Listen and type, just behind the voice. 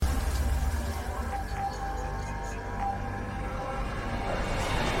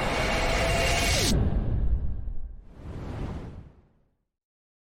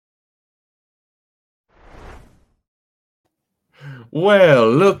Well,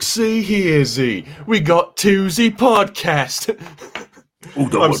 look, see here, Z. We got Tuesday podcast.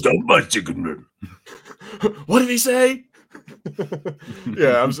 What did he say?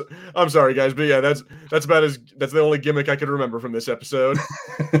 Yeah, I'm sorry, guys, but yeah, that's that's the only gimmick I could remember from this episode.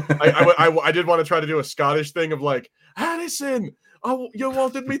 I did want to try to do a Scottish thing of like, Addison, you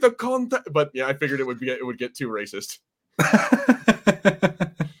wanted me to contact, but yeah, I figured it would get too racist.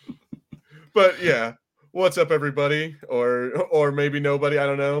 But yeah, what's up, everybody, or maybe nobody? I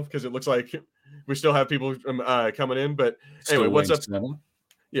don't know, because it looks like we still have people coming in. But anyway, what's up?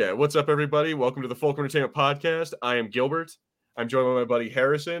 Yeah, what's up, everybody? Welcome to the Folk Entertainment Podcast. I am Gilbert. I'm joined by my buddy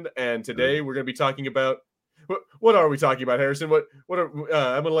Harrison, and today we're going to be talking about what are we talking about, Harrison? What are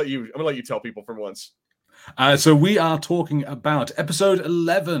I'm going to let you tell people for once. So we are talking about episode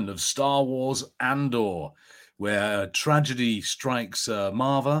 11 of Star Wars Andor, where tragedy strikes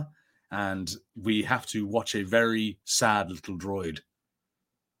Marva, and we have to watch a very sad little droid.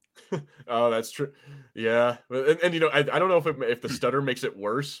 Oh, that's true. Yeah, and you know, I don't know if the stutter makes it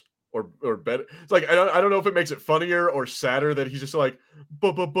worse or better. It's like I don't know if it makes it funnier or sadder that he's just like,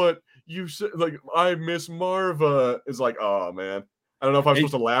 but you said, like, I miss Marva. It's like, oh man, I don't know if I'm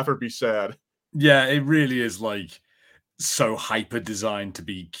supposed to laugh or be sad. Yeah, it really is like so hyper designed to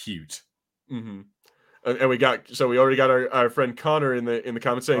be cute. Mm-hmm. And we already got our friend Connor in the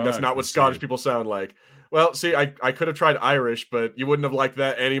comments saying that's not what Scottish people sound like. Well, see, I could have tried Irish, but you wouldn't have liked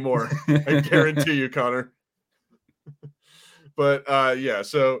that anymore. I guarantee you, Connor. But yeah,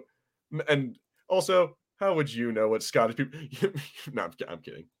 so, and also, how would you know what Scottish people? No, I'm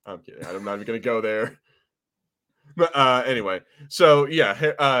kidding. I'm not even gonna go there. But anyway, so yeah,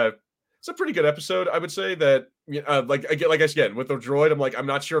 it's a pretty good episode. I would say that, like again with the droid, I'm like, I'm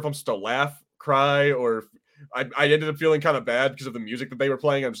not sure if I'm supposed to laugh, cry, or I ended up feeling kind of bad because of the music that they were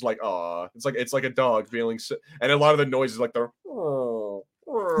playing. I'm just like, oh, it's like a dog feeling sick. And a lot of the noises, like the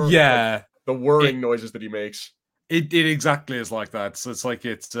like the whirring noises that he makes. It exactly is like that. So it's like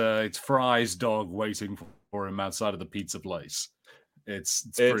it's Fry's dog waiting for him outside of the pizza place. It's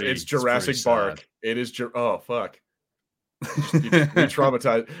Jurassic Bark. It is oh fuck. You just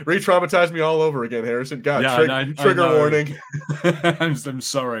re-traumatized me all over again, Harrison. God, yeah, trigger warning. I'm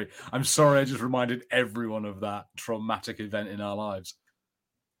sorry. I just reminded everyone of that traumatic event in our lives.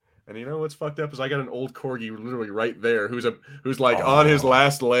 And you know what's fucked up is I got an old corgi literally right there who's like on his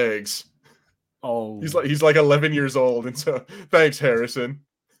last legs. Oh, he's like 11 years old, and so thanks, Harrison.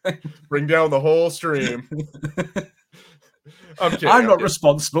 Bring down the whole stream. I'm not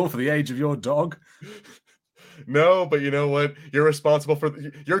responsible for the age of your dog. No, but you know what? You're responsible for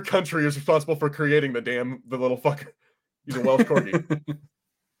your country is responsible for creating the little fucker. He's a Welsh corgi.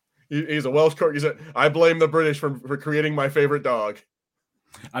 He's a Welsh corgi. I blame the British for creating my favorite dog.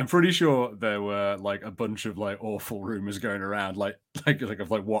 I'm pretty sure there were like a bunch of like awful rumors going around, like of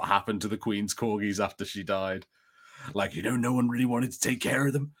what happened to the Queen's corgis after she died. Like, you know, no one really wanted to take care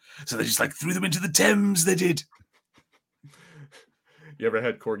of them, so they just like threw them into the Thames. They did. You ever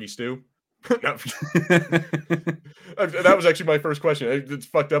had corgi stew? No. That was actually my first question. It's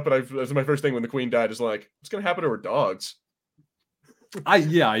fucked up, but that was my first thing when the Queen died. Is like, what's gonna happen to her dogs? I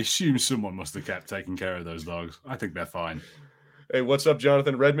assume someone must have kept taking care of those dogs. I think they're fine. Hey, what's up,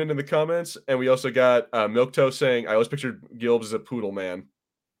 Jonathan Redmond in the comments? And we also got Milk Toast saying, I always pictured Gilbs as a poodle man.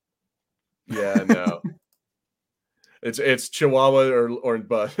 Yeah, no. It's Chihuahua or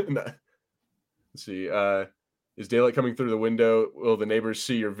but let's see. Is daylight coming through the window? Will the neighbors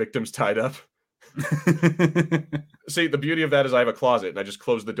see your victims tied up? See, the beauty of that is I have a closet, and I just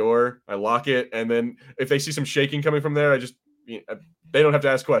close the door, I lock it, and then if they see some shaking coming from there, they don't have to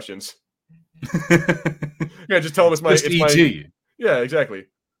ask questions. Yeah, just tell them it's my yeah, exactly.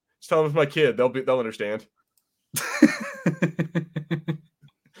 Just tell them it's my kid. They'll understand.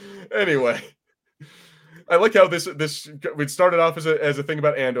 Anyway, I like how this we started off as a thing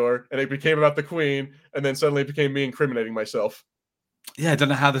about Andor, and it became about the Queen, and then suddenly it became me incriminating myself. Yeah, I don't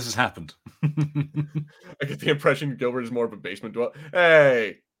know how this has happened. I get the impression Gilbert is more of a basement dweller.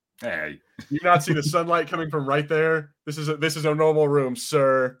 Hey, you not see the sunlight coming from right there? This is a normal room,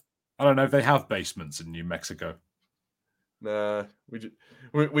 sir. I don't know if they have basements in New Mexico. Nah, we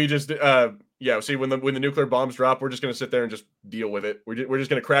just yeah. See, when the nuclear bombs drop, we're just gonna sit there and just deal with it. We're just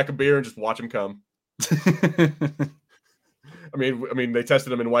gonna crack a beer and just watch them come. I mean, they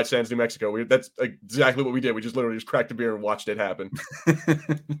tested them in White Sands, New Mexico. That's exactly what we did. We just literally cracked a beer and watched it happen.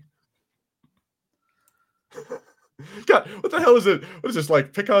 God, what the hell is it? What is this,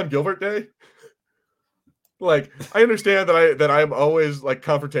 like Pick on Gilbert Day? Like, I understand that I'm always like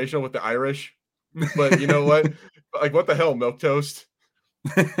confrontational with the Irish, but you know what? Like, what the hell, Milk Toast?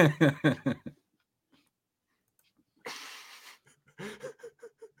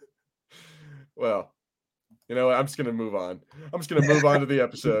 Well, you know what? I'm just gonna move on. I'm just gonna move on to the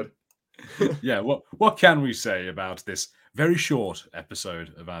episode. Yeah, what can we say about this very short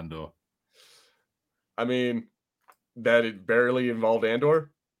episode of Andor? I mean, that it barely involved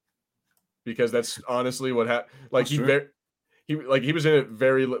Andor because that's honestly what happened. Like That's true. he was in it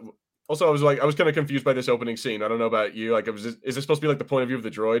very. Also, I was kind of confused by this opening scene. I don't know about you. Like, is this supposed to be like the point of view of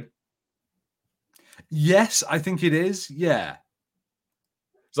the droid? Yes, I think it is. Yeah.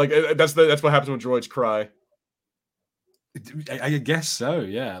 It's like that's what happens when droids cry. I guess so.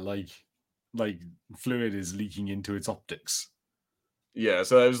 Yeah, like fluid is leaking into its optics. Yeah,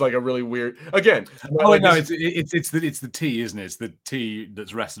 so it was like a really weird. Again, Oh like wait, no, this, it's the tea, isn't it? It's the tea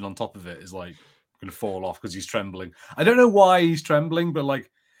that's resting on top of it is like going to fall off because he's trembling. I don't know why he's trembling, but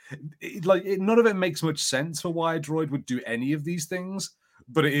none of it makes much sense for why a droid would do any of these things.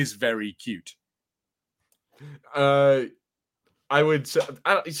 But it is very cute. I would say,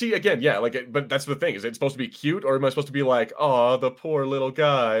 see again, yeah, but that's the thing. Is it supposed to be cute, or am I supposed to be like, oh, the poor little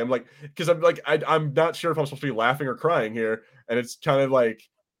guy? I'm like, because I'm like, I'm not sure if I'm supposed to be laughing or crying here, and it's kind of like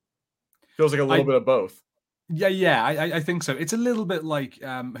feels like a little I bit of both. Yeah, I think so. It's a little bit like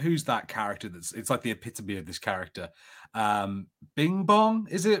who's that character? It's like the epitome of this character. Bing Bong,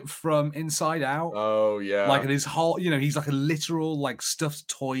 is it from Inside Out? Oh Like yeah, his whole, he's like a literal like stuffed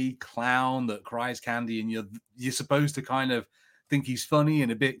toy clown that cries candy, and you're supposed to kind of think he's funny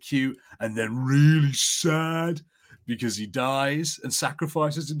and a bit cute, and then really sad because he dies and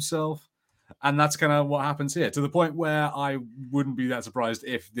sacrifices himself. And that's kind of what happens here, to the point where I wouldn't be that surprised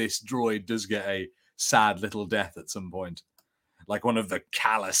if this droid does get a sad little death at some point. Like one of the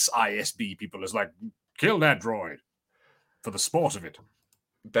callous ISB people is like, kill that droid for the sport of it.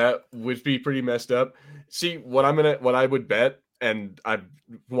 that would be pretty messed up. See, what I would bet, and I'm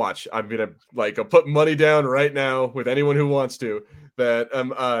gonna like I'll put money down right now with anyone who wants to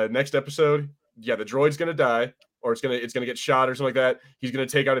that next episode, yeah, the droid's gonna die, or it's gonna get shot or something like that. He's gonna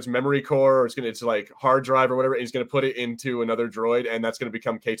take out its memory core, or it's like hard drive or whatever, and he's gonna put it into another droid, and that's gonna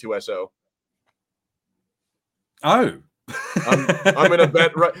become K2SO. Oh. I'm gonna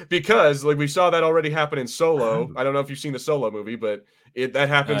bet right because like we saw that already happen in Solo. Oh. I don't know if you've seen the Solo movie, but that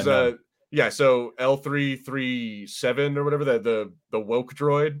happens. No. Yeah. So L337 or whatever the woke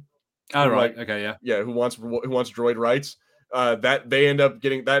droid All who right. like Okay. Yeah. who wants droid rights. That they end up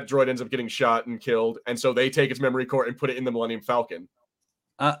getting that droid ends up getting shot and killed, and so they take its memory core and put it in the Millennium Falcon.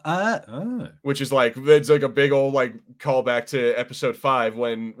 Oh. Which is like it's like a big old like callback to Episode 5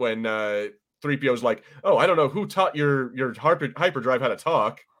 when 3PO's like, oh, I don't know who taught your hyperdrive how to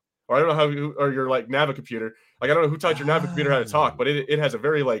talk, or I don't know or your like Navicomputer, like I don't know who taught your Navicomputer how to talk, but it has a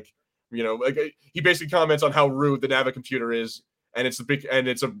very like like he basically comments on how rude the Navicomputer is, and it's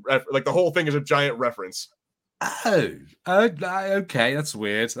like the whole thing is a giant reference. Oh. Okay. That's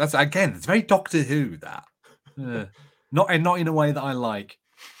weird. That's again. It's very Doctor Who. That. Not in a way that I like.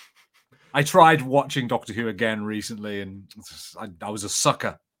 I tried watching Doctor Who again recently, and I was a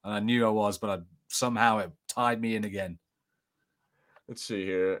sucker, and I knew I was, but somehow it tied me in again. Let's see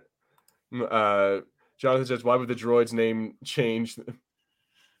here. Jonathan says, "Why would the droid's name change?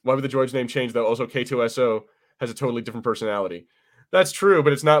 Why would the droid's name change though? Also, K2SO has a totally different personality." That's true,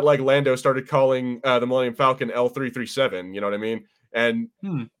 but it's not like Lando started calling the Millennium Falcon L337. You know what I mean? And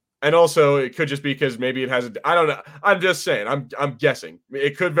also, it could just be because maybe it has I don't know. I'm just saying. I'm guessing.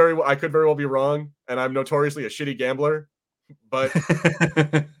 It could I could very well be wrong, and I'm notoriously a shitty gambler. But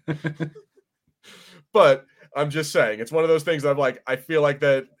but I'm just saying, it's one of those things that I'm like, I feel like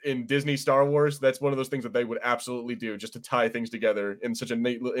that in Disney Star Wars, that's one of those things that they would absolutely do just to tie things together in such a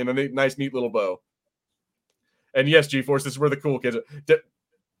nice, neat little bow. And yes, G-Force, this is where the cool kids.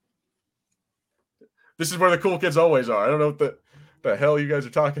 This is where the cool kids always are. I don't know what the hell you guys are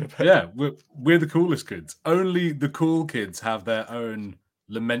talking about. Yeah, we're the coolest kids. Only the cool kids have their own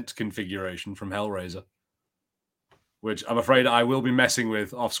lament configuration from Hellraiser, which I'm afraid I will be messing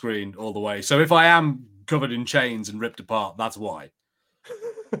with off screen all the way. So if I am covered in chains and ripped apart, that's why.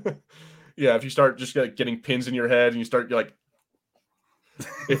 Yeah, if you start just like getting pins in your head and you start like,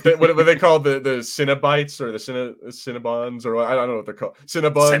 what they call the Cinnabites or the Cinnabons, or I don't know what they're called.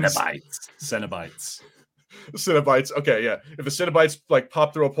 Cenobites. Cinnabites. Okay, yeah. If the Cinnabites like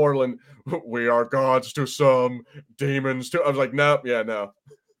pop through a portal and we are gods to some, demons to, I was like, nope, yeah, no.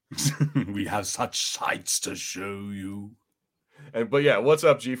 We have such sights to show you. But yeah, what's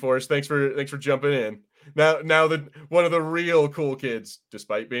up, G-Force? Thanks for jumping in. Now one of the real cool kids,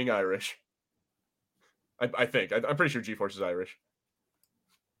 despite being Irish. I think I'm pretty sure G-Force is Irish.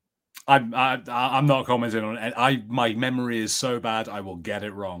 I'm not commenting on it. My memory is so bad I will get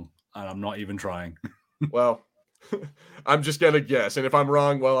it wrong, and I'm not even trying. Well, I'm just gonna guess, and if I'm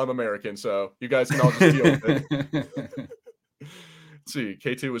wrong, well, I'm American, so you guys can all just deal with it. Let's see,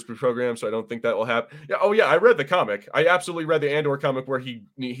 K2 was pre-programmed, so I don't think that will happen. Yeah, oh yeah, I read the comic. I absolutely read the Andor comic where he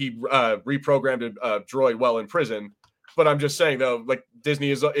reprogrammed a droid while in prison. But I'm just saying though, like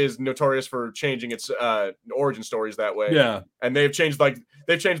Disney is notorious for changing its origin stories that way. Yeah. And they've changed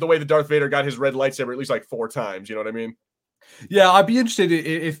the way that Darth Vader got his red lightsaber at least like 4 times. You know what I mean? Yeah, I'd be interested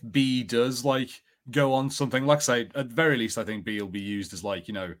if B does like go on something. Like I say, at the very least, I think B will be used as like,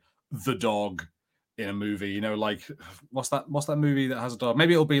 the dog in a movie. Like what's that movie that has a dog?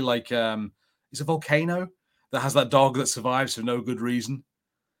 Maybe it'll be like it's a volcano that has that dog that survives for no good reason.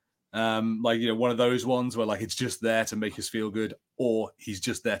 Like one of those ones where like it's just there to make us feel good, or he's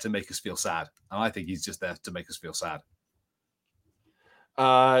just there to make us feel sad. And I think he's just there to make us feel sad.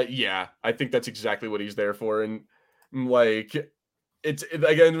 Yeah, I think that's exactly what he's there for. And like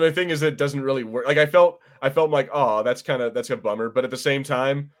again, the thing is, it doesn't really work. Like I felt like, oh, that's a bummer. But at the same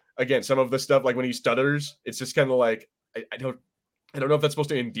time, again, some of the stuff, like when he stutters, it's just kind of like I don't know if that's supposed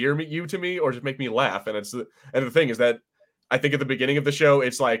to endear you to me or just make me laugh. And the thing is that I think at the beginning of the show,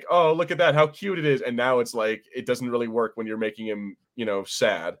 it's like, oh, look at that, how cute it is. And now it's like it doesn't really work when you're making him,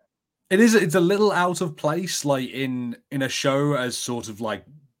 sad. It's a little out of place, like in a show as sort of like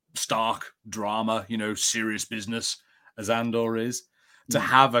stark drama, serious business as Andor is, to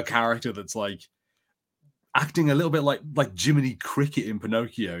have a character that's like acting a little bit like Jiminy Cricket in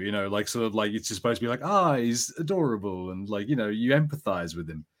Pinocchio, like sort of like it's just supposed to be like, he's adorable and like, you empathize with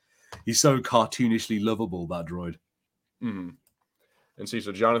him. He's so cartoonishly lovable, that droid. Mm-hmm. And see,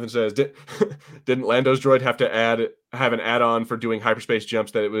 so Jonathan says, didn't Lando's droid have to have an add-on for doing hyperspace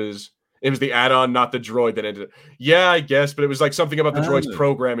jumps that it was the add-on, not the droid that ended up. Yeah, I guess, but it was like something about the droid's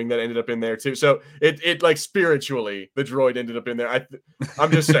programming that ended up in there too. So it like spiritually, the droid ended up in there. I'm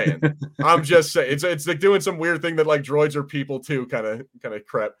just saying. It's like doing some weird thing that like droids are people too, kind of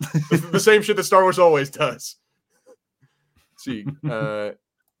crap. The same shit that Star Wars always does. Let's see.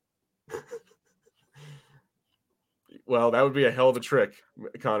 Well, that would be a hell of a trick,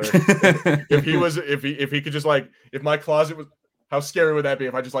 Connor. if he could just like, if my closet was, how scary would that be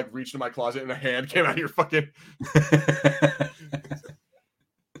if I just like reached in my closet and a hand came out of your fucking.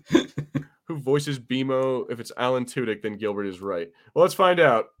 Who voices BMO? If it's Alan Tudyk, then Gilbert is right. Well, let's find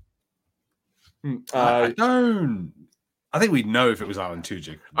out. I think we'd know if it was Alan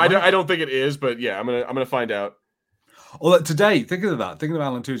Tudyk. Right? I don't think it is, but yeah, I'm gonna find out. Well, today, thinking of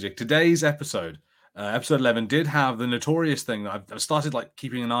Alan Tudyk, today's episode. Episode 11 did have the notorious thing that I've started like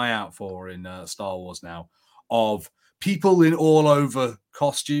keeping an eye out for in Star Wars now, of people in all over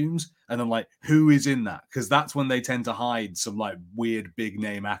costumes, and then like who is in that, because that's when they tend to hide some like weird big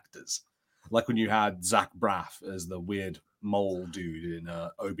name actors, like when you had Zach Braff as the weird mole dude in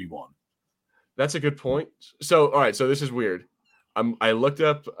Obi-Wan. That's a good point. So all right, so this is weird. I looked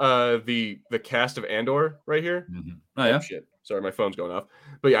up the cast of Andor right here. Mm-hmm. Oh yeah. Shit. Sorry, my phone's going off.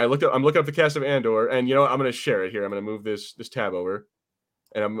 But yeah, I'm looking up the cast of Andor, and I'm going to share it here. I'm going to move this tab over,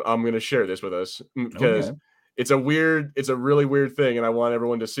 and I'm going to share this with us because it's a really weird thing, and I want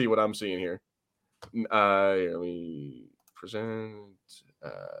everyone to see what I'm seeing here. Here, let me present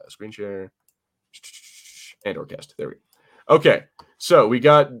screen share. Andor cast. There we go. Okay, so we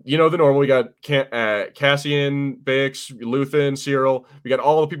got the normal. We got Cassian, Bix, Luthen, Cyril. We got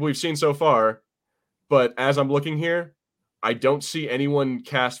all the people we've seen so far. But as I'm looking here, I don't see anyone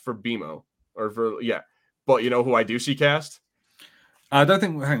cast for BMO But you know who I do see cast? I don't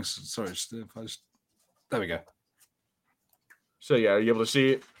think. Hang on, sorry. There we go. So yeah, are you able to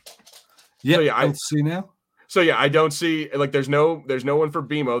see it? Yeah, so, I see now. So yeah, I don't see like there's no one for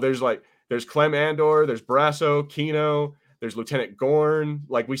BMO. There's Clem Andor, there's Brasso, Kino, there's Lieutenant Gorn.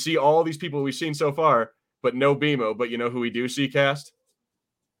 Like we see all these people we've seen so far, but no BMO. But you know who we do see cast?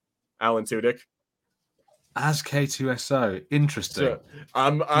 Alan Tudyk. As K2SO. Interesting. So,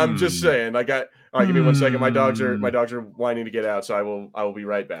 I'm just saying. All right, give me 1 second. My dogs are whining to get out, so I will be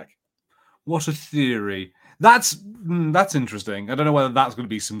right back. What a theory. That's interesting. I don't know whether that's going to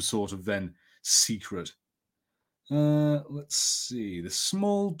be some sort of then secret. Let's see. The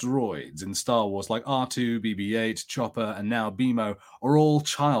small droids in Star Wars like R2, BB-8, Chopper, and now BMO are all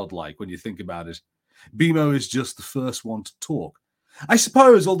childlike when you think about it. BMO is just the first one to talk. I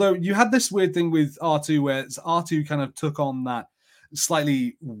suppose, although you had this weird thing with R2 where R2 kind of took on that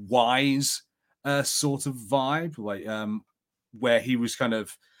slightly wise sort of vibe, like where he was kind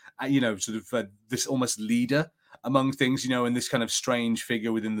of, sort of this almost leader among things, and this kind of strange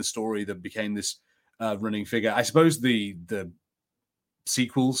figure within the story that became this running figure. I suppose the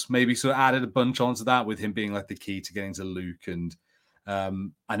sequels maybe sort of added a bunch onto that with him being like the key to getting to Luke and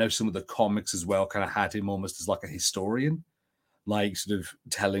I know some of the comics as well kind of had him almost as like a historian, like sort of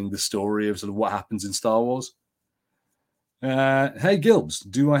telling the story of sort of what happens in Star Wars. Hey Gilbs,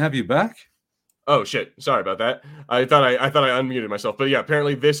 do I have you back? Oh shit! Sorry about that. I thought I unmuted myself, but yeah,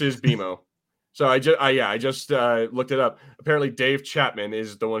 apparently this is BMO. So I just looked it up. Apparently Dave Chapman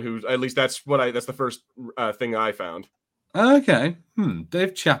is the one who, at least that's the first thing I found. Okay,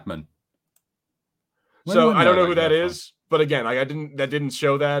 Dave Chapman. Where do So I I don't know know that who guy that from? is, but again, that didn't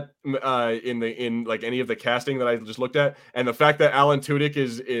show that in like any of the casting that I just looked at, and the fact that Alan Tudyk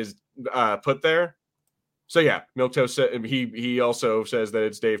is put there. So yeah, Milto said he also says that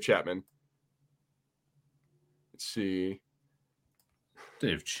it's Dave Chapman. Let's see.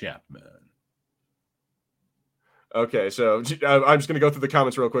 Dave Chapman. Okay, so I'm just gonna go through the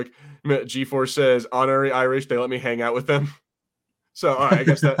comments real quick. G-Force says honorary Irish. They let me hang out with them. So all right, I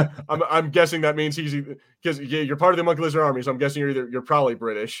guess that I'm guessing that means he's, because you're part of the Monkey Lizard Army, so I'm guessing you're probably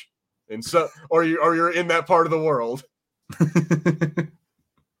British, and so or you're in that part of the world.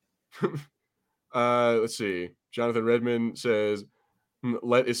 Let's see. Jonathan Redmond says,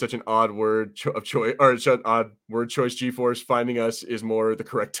 "Let is such an odd word of choice, or such an odd word choice. G-Force finding us is more the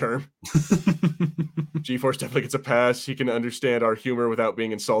correct term. G-Force definitely gets a pass. He can understand our humor without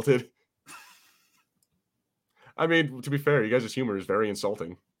being insulted." I mean, to be fair, you guys' humor is very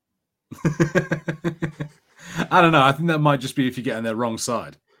insulting. I don't know. I think that might just be if you get on their wrong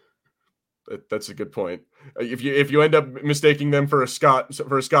side. That's a good point. If you end up mistaking them for a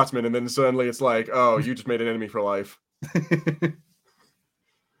Scotsman, and then suddenly it's like, oh, you just made an enemy for life.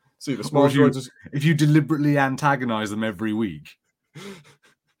 See, the small droids. If you deliberately antagonize them every week.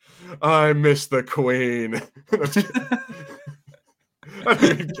 I miss the Queen.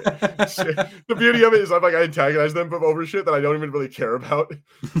 The beauty of it is I antagonize them over shit that I don't even really care about.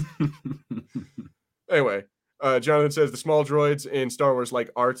 Anyway, Jonathan says the small droids in Star Wars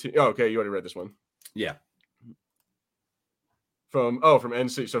like RT. Oh, okay, you already read this one. Yeah. From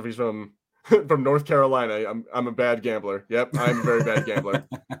NC. So if he's from North Carolina, I'm a bad gambler. Yep, I'm a very bad gambler.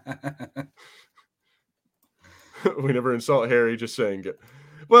 We never insult Harry, just saying it.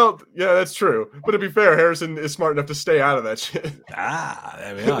 Well, yeah, that's true. But to be fair, Harrison is smart enough to stay out of that shit.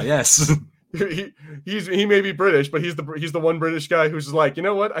 There we are. Yes. He may be British, but he's the one British guy who's like, you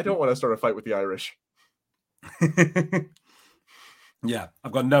know what? I don't want to start a fight with the Irish. Yeah,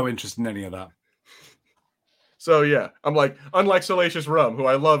 I've got no interest in any of that. So yeah, I'm like, unlike Salacious Rum, who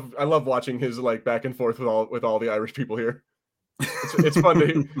I love watching his like back and forth with all the Irish people here. It's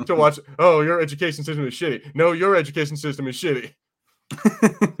fun to watch. Oh, your education system is shitty. No, your education system is shitty.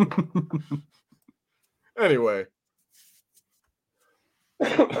 Anyway.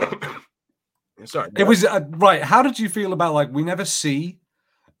 Sorry. It was right. How did you feel about like we never see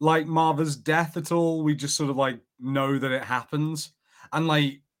like Marva's death at all? We just sort of like know that it happens, and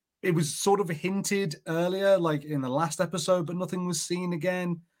like it was sort of hinted earlier, like in the last episode, but nothing was seen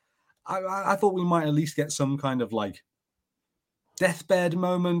again. I thought we might at least get some kind of like deathbed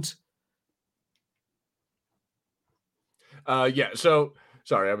moment. Yeah. So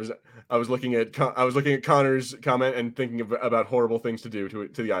sorry, I was looking at Connor's comment and thinking about horrible things to do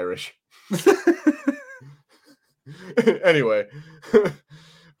to the Irish. Anyway,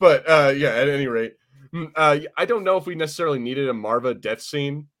 but yeah. At any rate, I don't know if we necessarily needed a Marva death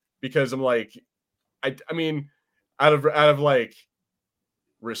scene, because I'm like, I mean, out of like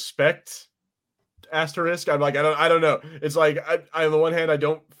respect. Asterisk. I'm like, I don't know. It's like I on the one hand, I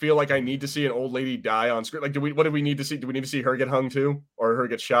don't feel like I need to see an old lady die on screen. Like, what do we need to see? Do we need to see her get hung too, or her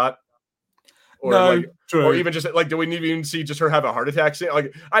get shot, or no, like, true. Or even just like, do we need to even see just her have a heart attack scene?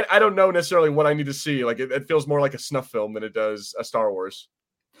 Like, I don't know necessarily what I need to see. Like, it feels more like a snuff film than it does a Star Wars.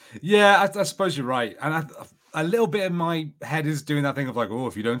 Yeah, I suppose you're right, and a little bit in my head is doing that thing of like, oh,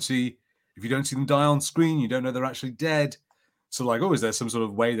 if you don't see them die on screen, you don't know they're actually dead. So like, oh, is there some sort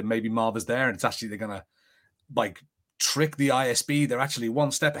of way that maybe Marva's there and it's actually they're gonna like trick the ISB? They're actually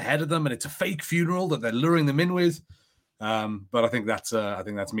one step ahead of them, and it's a fake funeral that they're luring them in with. But I think that's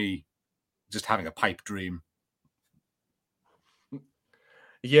me just having a pipe dream.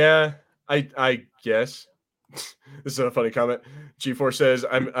 Yeah, I guess. This is a funny comment. G4 says,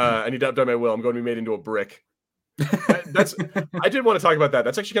 I need to update my will. I'm going to be made into a brick. I did want to talk about that.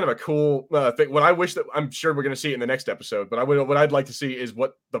 That's actually kind of a cool thing. What I wish that I'm sure we're going to see it in the next episode, but what I'd like to see is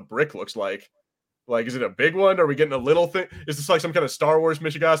what the brick looks like. Like, is it a big one? Are we getting a little thing? Is this like some kind of Star Wars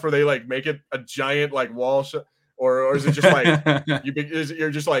Michigas where they like make it a giant like wall, or is it just like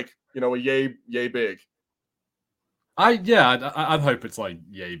you're just like, you know, a yay big? I'd hope it's like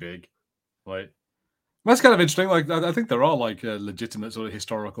yay big. Like, that's kind of interesting. Like, I think there are like legitimate sort of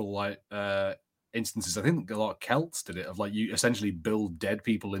historical like instances. I think a lot of Celts did it, of like you essentially build dead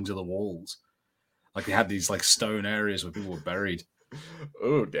people into the walls. Like they had these like stone areas where people were buried.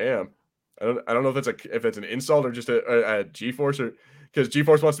 Oh damn! I don't know if that's an insult or just a G-force, or because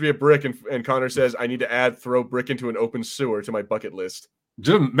G-force wants to be a brick, and Connor says I need to add throw brick into an open sewer to my bucket list.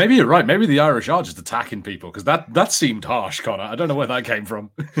 Maybe you're right. Maybe the Irish are just attacking people, because that seemed harsh, Connor. I don't know where that came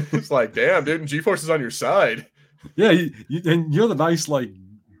from. It's like, damn, dude, G-force is on your side. Yeah, and you're the nice like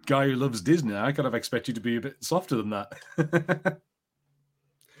guy who loves Disney. I kind of expect you to be a bit softer than that.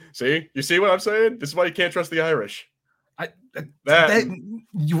 See, you see what I'm saying? This is why you can't trust the Irish.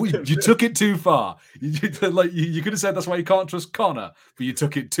 You took it too far. You could have said that's why you can't trust Connor, but you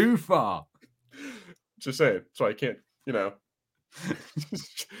took it too far. Just saying. That's why I can't, you know.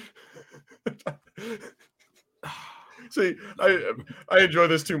 See, I enjoy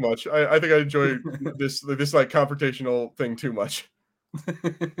this too much. I think I enjoy this like confrontational thing too much.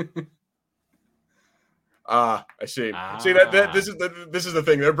 I see. See that this is the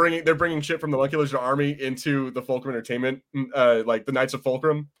thing. They're bringing shit from the Molecular Army into the Fulcrum Entertainment, like the Knights of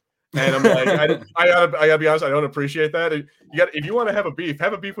Fulcrum, and I'm like, I gotta be honest, I don't appreciate that. If you want to have a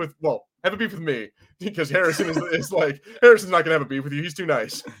beef with me, because Harrison is like, Harrison's not gonna have a beef with you. He's too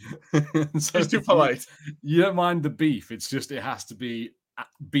nice. So he's too polite. You don't mind the beef. It's just it has to be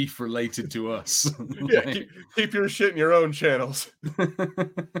beef related to us. Yeah, keep your shit in your own channels.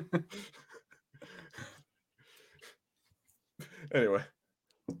 Anyway,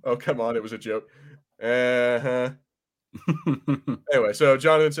 oh come on, it was a joke. Anyway, so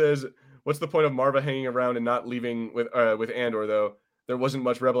Jonathan says, "What's the point of Marva hanging around and not leaving with Andor though? There wasn't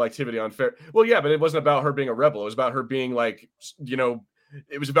much rebel activity on Fair. Well, yeah, but it wasn't about her being a rebel. It was about her being like, you know,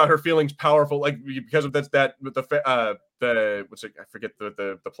 it was about her feelings powerful, like because of that with the what's it? I forget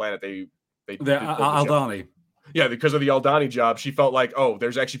the planet they Aldani. Yeah, because of the Aldani job, she felt like, oh,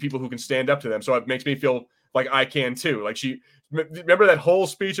 there's actually people who can stand up to them. So it makes me feel like I can too. Like remember that whole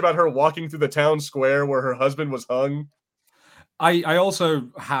speech about her walking through the town square where her husband was hung? I also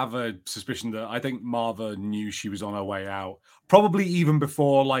have a suspicion that I think Marva knew she was on her way out, probably even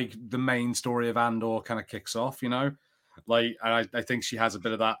before like the main story of Andor kind of kicks off, you know? Like, I think she has a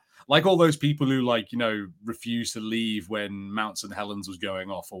bit of that. Like all those people who, like, you know, refused to leave when Mount St. Helens was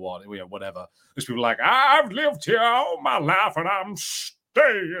going off or what, you know, whatever. Those people are like, I've lived here all my life and I'm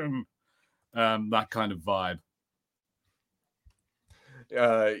staying. That kind of vibe.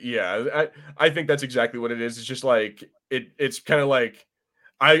 Yeah, I think that's exactly what it is. It's just like it's kind of like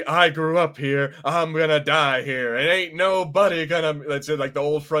I grew up here, I'm gonna die here, and ain't nobody gonna. That's it, like the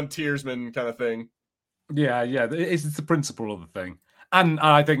old frontiersman kind of thing. Yeah, it's the principle of the thing. And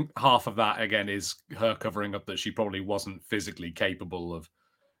I think half of that, again, is her covering up that she probably wasn't physically capable of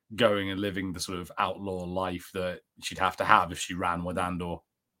going and living the sort of outlaw life that she'd have to have if she ran with Andor.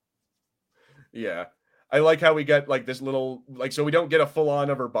 Yeah. I like how we get like this little, like, so we don't get a full on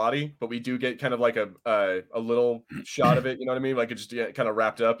of her body, but we do get kind of like a little shot of it. You know what I mean? Like it just kind of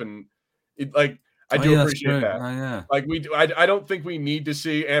wrapped up, and it, like, I do appreciate that. Oh, yeah. Like I don't think we need to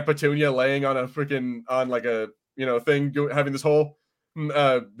see Aunt Petunia laying on a freaking, on like a, you know, thing, having this whole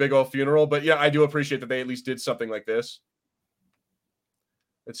big old funeral. But yeah, I do appreciate that they at least did something like this.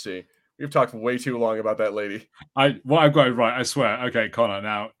 Let's see. We've talked way too long about that lady. What I've got right, I swear. Okay, Connor,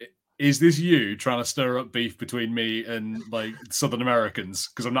 now, is this you trying to stir up beef between me and like Southern Americans?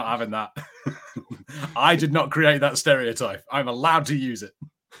 Because I'm not having that. I did not create that stereotype. I'm allowed to use it.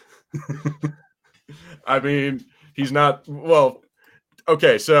 I mean, he's not, well,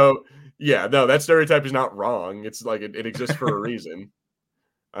 okay, so yeah, no, that stereotype is not wrong. It's like it exists for a reason.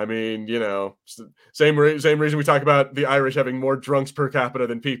 I mean, you know, same reason we talk about the Irish having more drunks per capita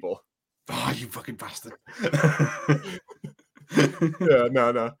than people. Oh, you fucking bastard. Yeah,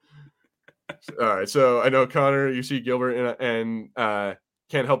 no. All right, so I know Connor, you see Gilbert, and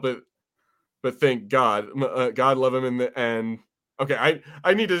can't help it but think God love him, and okay,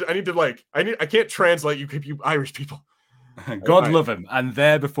 I can't translate you Irish people. God love him, and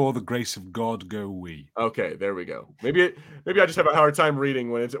there before the grace of God go we. Okay, there we go. Maybe I just have a hard time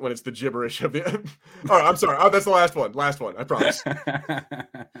reading when it's the gibberish of the. Oh, I'm sorry. Oh, that's the last one. I promise.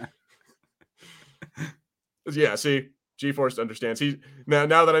 Yeah, see, G-Force understands. He's now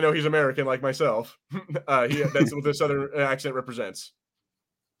that I know he's American like myself. That's what the Southern accent represents.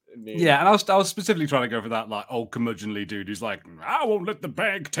 Yeah, and I was specifically trying to go for that like old curmudgeonly dude who's like, I won't let the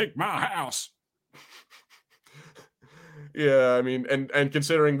bag take my house. Yeah, I mean, and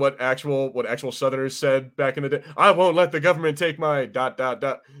considering what actual Southerners said back in the day, I won't let the government take my ...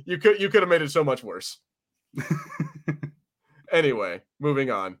 You could have made it so much worse. Anyway, moving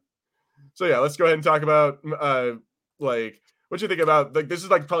on. So yeah, let's go ahead and talk about like What do you think about like this is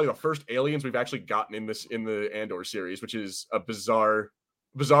like probably the first aliens we've actually gotten in the Andor series, which is a bizarre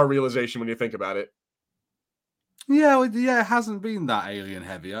realization when you think about it. Yeah, it hasn't been that alien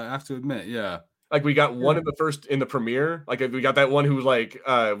heavy. I have to admit. Yeah, Like we got yeah. one in the premiere. Like we got that one who like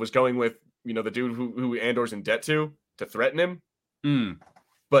was going with the dude who Andor's in debt to threaten him. Mm.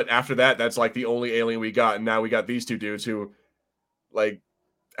 But after that, that's like the only alien we got, and now we got these two dudes who like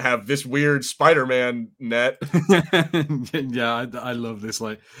have this weird Spider-Man net. Yeah, I love this.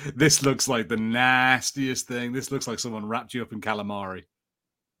 Like, this looks like the nastiest thing. This looks like someone wrapped you up in calamari.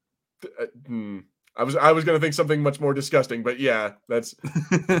 I was gonna think something much more disgusting, but yeah, this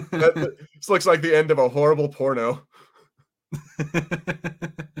looks like the end of a horrible porno.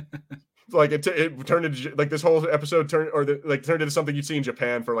 Like it turned into like this whole episode turned into something you'd see in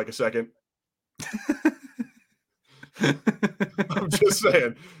Japan for like a second. I'm just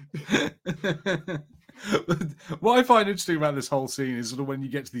saying. What I find interesting about this whole scene is sort of when you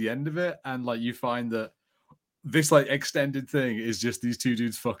get to the end of it and like you find that this like extended thing is just these two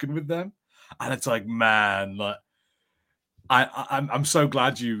dudes fucking with them, and it's like, man, like I'm so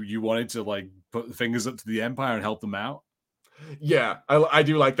glad you wanted to like put the fingers up to the Empire and help them out. Yeah, I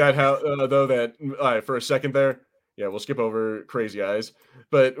do like that. How though that for a second there, yeah, we'll skip over Crazy Eyes,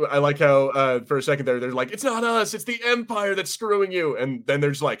 but I like how for a second there, they're like, it's not us, it's the Empire that's screwing you, and then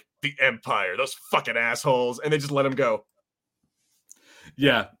there's like the Empire, those fucking assholes, and they just let him go.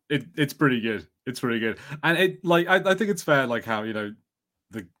 Yeah, it's pretty good. It's pretty good, and it like I think it's fair, like how the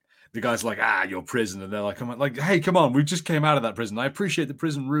guy's like, your prison, and they're like, hey, come on, we just came out of that prison. I appreciate the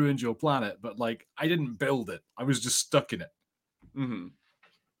prison ruined your planet, but like I didn't build it. I was just stuck in it. Mm-hmm.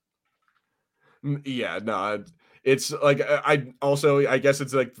 Yeah, no, it's like I guess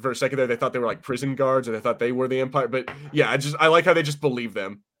it's like for a second there they thought they were like prison guards or they thought they were the Empire, but yeah, I like how they just believe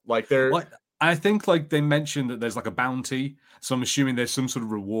them. Like they're like, I think like they mentioned that there's like a bounty, so I'm assuming there's some sort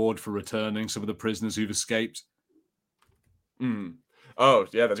of reward for returning some of the prisoners who've escaped. Oh,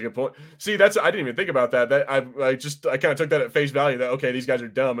 yeah, that's a good point. See, I didn't even think about that. That I kind of took that at face value that okay, these guys are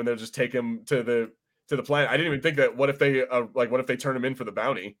dumb and they'll just take him to the planet. I didn't even think that what if they turn him in for the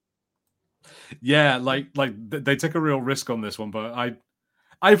bounty? Yeah, like they took a real risk on this one, but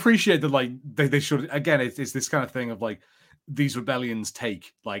I appreciate that like they should again it's this kind of thing of like these rebellions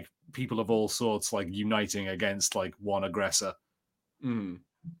take like people of all sorts like uniting against like one aggressor.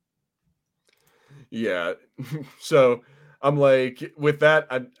 Yeah. So I'm like with that,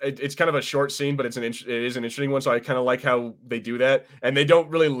 it's kind of a short scene, but it is an interesting one. So I kind of like how they do that, and they don't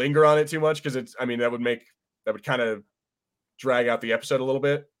really linger on it too much because that would kind of drag out the episode a little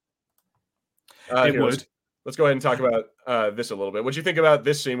bit. It would. Let's go ahead and talk about this a little bit. What do you think about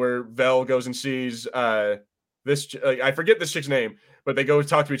this scene where Vel goes and sees this? I forget this chick's name, but they go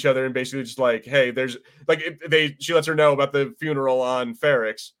talk to each other and basically just like, hey, there's like she lets her know about the funeral on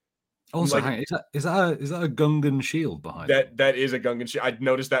Ferrix. Also, like, is that a Gungan shield behind that is a Gungan shield. I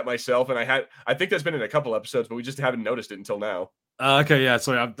noticed that myself, and I think that's been in a couple episodes, but we just haven't noticed it until now. Okay, yeah.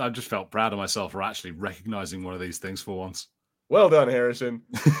 Sorry, I just felt proud of myself for actually recognizing one of these things for once. Well done, Harrison.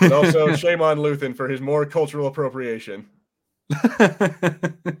 And also, shame on Luthen for his more cultural appropriation.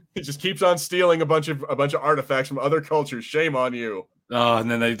 He just keeps on stealing a bunch of artifacts from other cultures. Shame on you. Oh,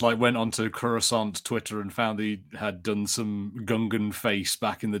 and then they like went onto Coruscant Twitter and found he had done some Gungan face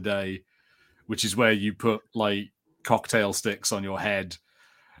back in the day, which is where you put like cocktail sticks on your head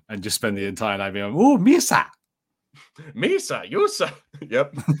and just spend the entire night being, oh, Misa, Yusa.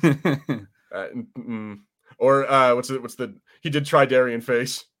 Yep. Or what's the he did Tridarian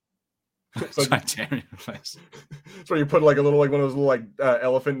face. Like, Tridarian face. It's where you put like a little like one of those little like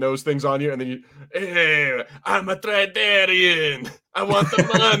elephant nose things on you, and then you, hey, I'm a Tridarian. I want the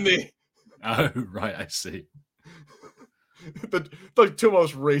money. Oh, right, I see. The two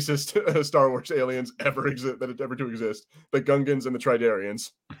most racist Star Wars aliens ever to exist: the Gungans and the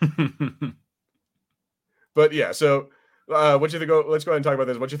Tridarians. But yeah, so what you think? Let's go ahead and talk about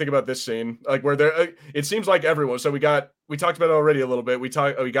this. What do you think about this scene? Like where there, it seems like everyone. So we talked about it already a little bit. We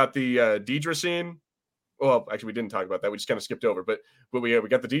got the Deidre scene. Well, actually, we didn't talk about that. We just kind of skipped over. But we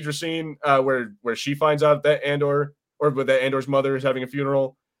got the Deidre scene where she finds out that Andor's mother is having a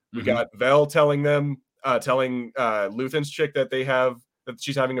funeral. We got Vel telling Luthen's chick that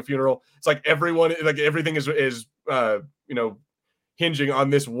she's having a funeral. It's like everyone, like everything is hinging on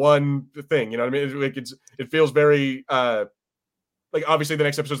this one thing. You know what I mean? Like it feels very like obviously the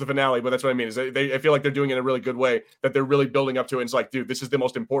next episode's the finale, but that's what I mean is I feel like they're doing it in a really good way, that they're really building up to it. And it's like, dude, this is the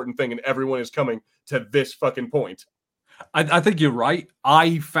most important thing, and everyone is coming to this fucking point. I think you're right.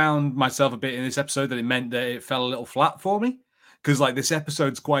 I found myself a bit in this episode that it meant that it fell a little flat for me. because like this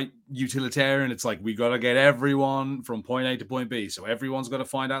episode's quite utilitarian. It's like we got to get everyone from point A to point B, so everyone's got to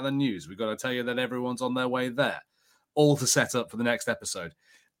find out the news. We got to tell you that everyone's on their way there, all to set up for the next episode.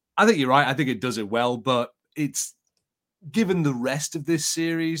 I think you're right. I think it does it well, but it's given the rest of this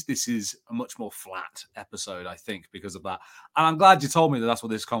series, this is a much more flat episode, I think, because of that. And I'm glad you told me that that's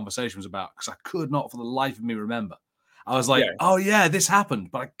what this conversation was about, because I could not for the life of me remember. I was like, oh yeah, this happened,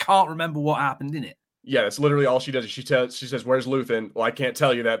 but I can't remember what happened in it. Yeah, that's literally all she does. She says, "Where's Luthen?" Well, I can't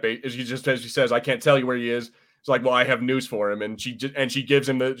tell you that. She says, "I can't tell you where he is." It's like, well, I have news for him, and she gives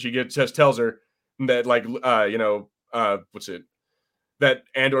him just tells her that what's it? That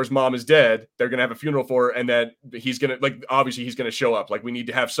Andor's mom is dead. They're gonna have a funeral for her, and that he's gonna obviously he's gonna show up. Like we need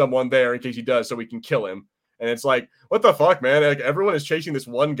to have someone there in case he does, so we can kill him. And it's like, what the fuck, man? Like everyone is chasing this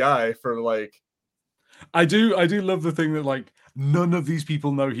one guy for like. I do love the thing that like none of these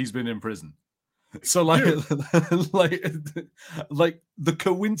people know he's been in prison. So like like the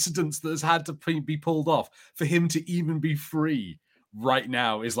coincidence that has had to be pulled off for him to even be free right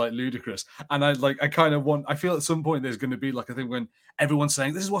now is like ludicrous. And I feel at some point there's going to be like a thing when everyone's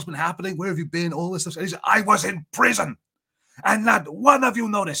saying, this is what's been happening, where have you been, all this stuff. And he's like, I was in prison and not one of you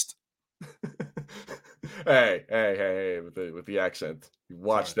noticed. hey, with the accent.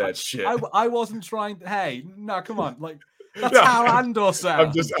 Watch that shit. I wasn't trying to, hey, no, come on. Like, that's how Andor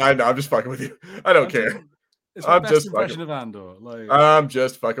sounds. I'm just fucking with you. I don't care. It's my best impression of Andor. Like, I'm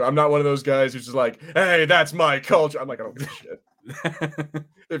just fucking. I'm not one of those guys who's just like, hey, that's my culture. I'm like, I don't give a shit.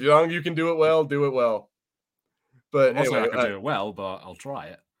 If you can do it well, do it well. But anyway, I can do it well, but I'll try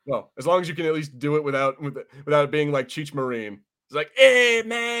it. Well, as long as you can at least do it without it being like Cheech Marine. It's like, hey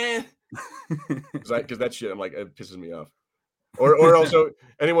man, because that shit, I'm like, it pisses me off. Or also,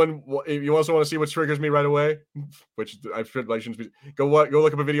 anyone, if you also want to see what triggers me right away, which I should be, go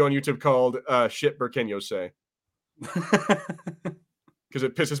look up a video on YouTube called "Shit Burkeños Say," because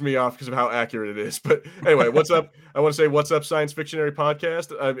it pisses me off because of how accurate it is. But anyway, what's up? I want to say what's up, Science Fictionary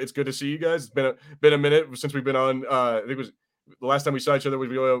Podcast. It's good to see you guys. It's been a minute since we've been on. I think it was the last time we saw each other. We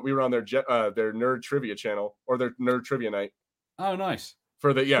were on their nerd trivia channel or their nerd trivia night. Oh, nice.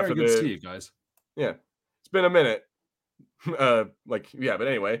 Very good to see you guys. Yeah, it's been a minute. But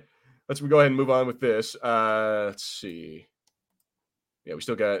anyway, let's go ahead and move on with this. Let's see. Yeah,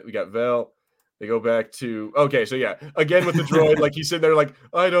 we got Vel. They go back to so yeah, again with the droid, like he's sitting there like,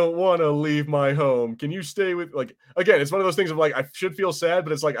 I don't want to leave my home. Can you stay with again, it's one of those things of like I should feel sad,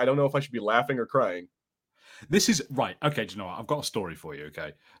 but it's like I don't know if I should be laughing or crying. This is right. Okay, do you know what? I've got a story for you,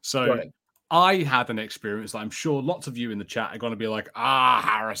 okay? So I had an experience that I'm sure lots of you in the chat are going to be like,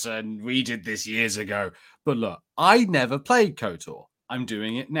 Harrison, we did this years ago. But look, I never played KOTOR. I'm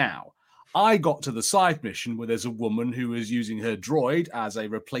doing it now. I got to the side mission where there's a woman who is using her droid as a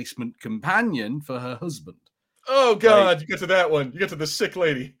replacement companion for her husband. Oh, God, you get to that one. You get to the sick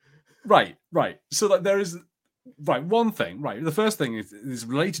lady. Right. So like, there is... Right, one thing. Right, the first thing is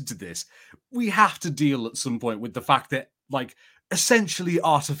related to this. We have to deal at some point with the fact that, like, essentially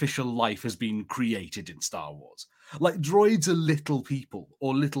artificial life has been created in Star Wars. Like droids are little people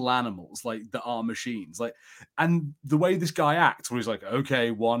or little animals, like that are machines. Like, and the way this guy acts, where he's like,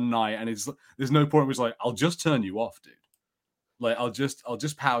 okay, one night, and there's no point where he's like, I'll just turn you off, dude. Like, I'll just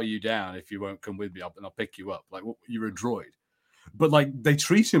power you down if you won't come with me up, and I'll pick you up. Like, you're a droid. But like, they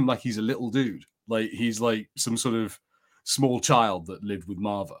treat him like he's a little dude. Like he's like some sort of small child that lived with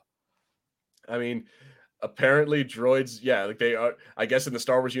Marva. I mean, apparently droids, yeah, like they are, I guess in the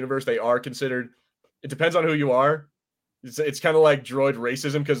Star Wars universe, they are considered, it depends on who you are. It's kind of like droid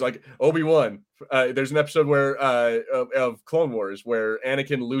racism, because like Obi-Wan, there's an episode where of Clone Wars where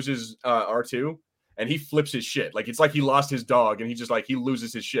Anakin loses R2 and he flips his shit. Like it's like he lost his dog and he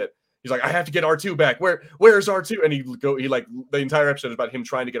loses his shit. He's like, I have to get R2 back. Where's R2? And he like the entire episode is about him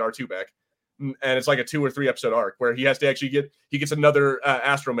trying to get R2 back. And it's like a 2 or 3 episode arc where he has to actually he gets another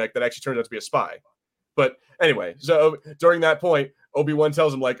astromech that actually turns out to be a spy. But anyway, so during that point, Obi-Wan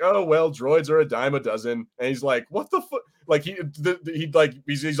tells him like, oh, well, droids are a dime a dozen. And he's like, what the fuck? Like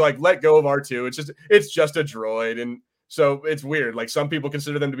he's like, let go of R2. It's just a droid. And so it's weird. Like some people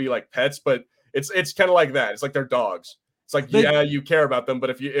consider them to be like pets, but it's kind of like that. It's like they're dogs. It's like, yeah, you care about them, but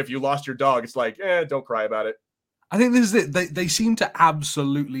if you lost your dog, it's like, don't cry about it. I think this is it. They seem to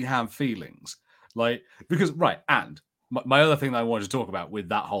absolutely have feelings. Like, because, right, and my other thing that I wanted to talk about with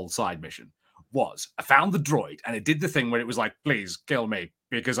that whole side mission was I found the droid and it did the thing where it was like, please kill me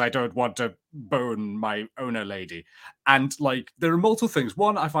because I don't want to bone my owner lady. And like, there are multiple things.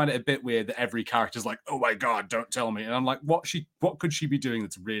 One, I find it a bit weird that every character's like, oh my God, don't tell me. And I'm like, what could she be doing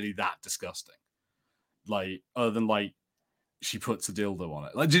that's really that disgusting? Like, other than like, she puts a dildo on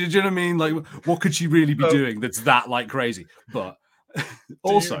it. Like, do you know what I mean? Like, what could she really be doing that's that like crazy? But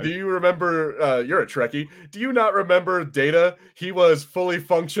also, do you remember? You're a Trekkie. Do you not remember Data? He was fully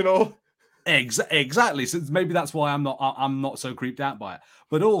functional. Exactly. So maybe that's why I'm not so creeped out by it.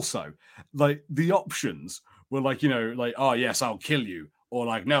 But also, like the options were like, like, oh yes, I'll kill you, or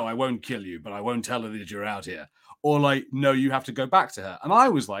like, no, I won't kill you, but I won't tell her that you're out here, or like, no, you have to go back to her. And I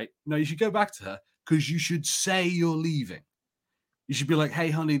was like, no, you should go back to her because you should say you're leaving. You should be like, hey,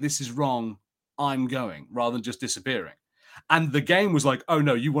 honey, this is wrong. I'm going, rather than just disappearing. And the game was like, oh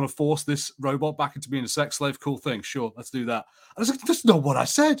no, you want to force this robot back into being a sex slave? Cool thing. Sure, let's do that. I was like, that's not what I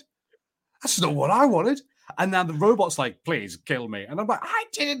said. That's not what I wanted. And now the robot's like, please kill me. And I'm like, I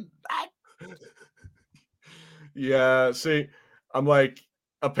didn't. Yeah, see, I'm like,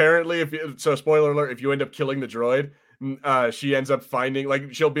 apparently, so spoiler alert, if you end up killing the droid, she ends up finding,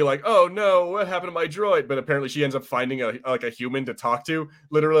 like, she'll be like, oh no, what happened to my droid? But apparently she ends up finding a human to talk to,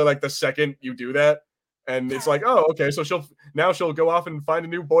 literally like the second you do that. And it's like, oh, okay, so she'll go off and find a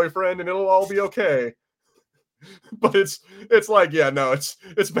new boyfriend and it'll all be okay. But it's like, yeah, no, it's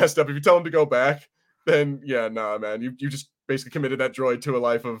messed up. If you tell him to go back, then yeah, nah, man, you just basically committed that droid to a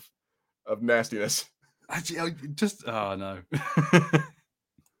life of nastiness. Oh no.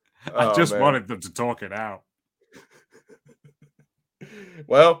 Oh, I just man. wanted them to talk it out.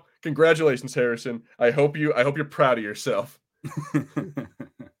 Well, congratulations, Harrison. I hope you're proud of yourself.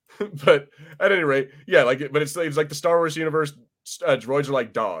 But at any rate, yeah, like, but it's like the Star Wars universe. Droids are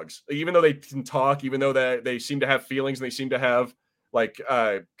like dogs, even though they can talk, even though they seem to have feelings and they seem to have like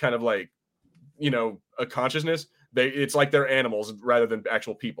kind of like a consciousness. It's like they're animals rather than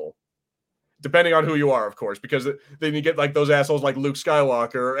actual people. Depending on who you are, of course, because then you get like those assholes like Luke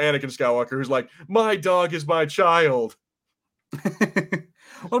Skywalker or Anakin Skywalker, who's like, my dog is my child.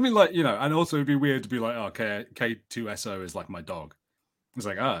 Well, I mean, like, and also it'd be weird to be like, oh, K2SO is like my dog. It's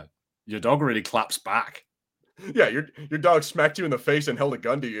like, your dog really claps back. Yeah, your dog smacked you in the face and held a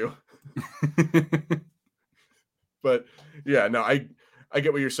gun to you. But yeah, no, I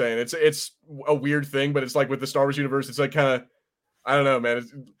get what you're saying. It's a weird thing, but it's like with the Star Wars universe, it's like kind of, I don't know, man.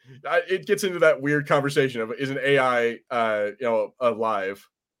 It gets into that weird conversation of, is an AI alive?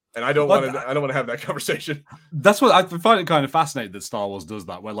 And I don't want to have that conversation. That's what I find it kind of fascinating that Star Wars does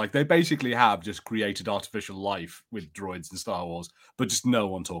that, where like they basically have just created artificial life with droids in Star Wars, but just no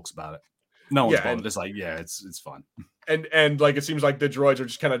one talks about it. No one's bothered. It's like, yeah, it's fine. And like it seems like the droids are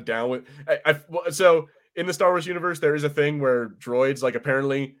just kind of down with. So in the Star Wars universe, there is a thing where droids, like,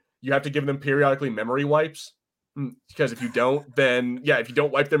 apparently you have to give them periodically memory wipes, because if you don't, then if you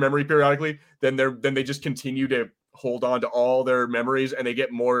don't wipe their memory periodically, then they just continue to hold on to all their memories and they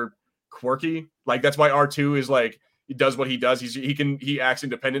get more quirky. Like that's why R2 is like, he does what he does. He acts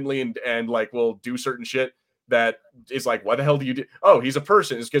independently and like will do certain shit that is like, why the hell do you do? Oh, he's a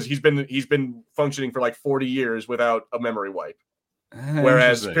person. It's because he's been functioning for like 40 years without a memory wipe.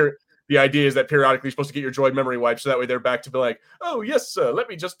 Whereas the idea is that periodically you're supposed to get your droid memory wiped, so that way they're back to be like, oh yes, sir, let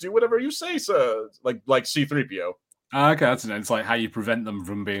me just do whatever you say, sir. Like C-3PO. Okay, that's it. It's like how you prevent them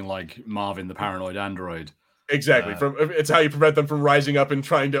from being like Marvin the paranoid android. Exactly. It's how you prevent them from rising up and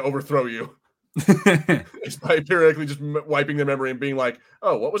trying to overthrow you. It's by periodically just wiping their memory and being like,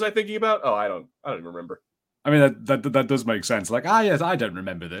 oh, what was I thinking about? Oh, I don't even remember. I mean, that does make sense. Like, yes, I don't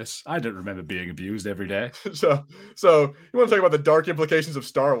remember this. I don't remember being abused every day. So you want to talk about the dark implications of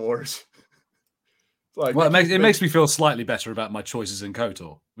Star Wars? Like, well, it makes me feel slightly better about my choices in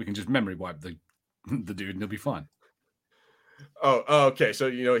KOTOR. We can just memory wipe the dude and he'll be fine. Oh, okay.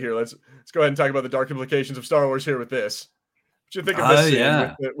 So here, let's go ahead and talk about the dark implications of Star Wars here with this. What you think of this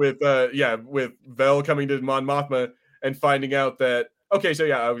scene with Vel coming to Mon Mothma and finding out that, okay, so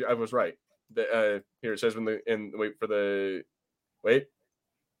yeah, I was right. Here it says it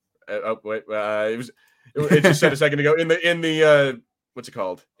just said a second ago in the what's it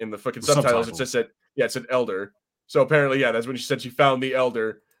called, in the fucking subtitles, it just said, it said elder. So apparently, that's when she said she found the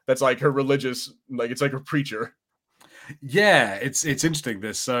elder. That's like her religious, like it's like her preacher. Yeah, it's interesting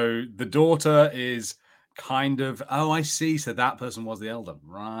this. So the daughter is kind of, oh, I see. So that person was the elder,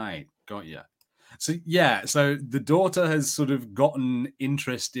 right? Got you. So so the daughter has sort of gotten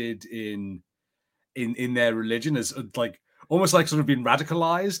interested in their religion, as like almost like sort of been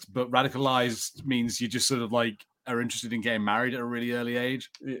radicalized, but radicalized means you just sort of like are interested in getting married at a really early age.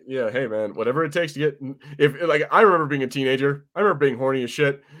 Yeah, hey man, whatever it takes to get, if like, I remember being a teenager, I remember being horny as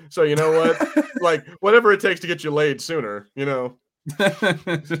shit. So you know what, like whatever it takes to get you laid sooner, if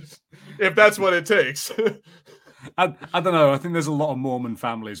that's what it takes. I don't know. I think there's a lot of Mormon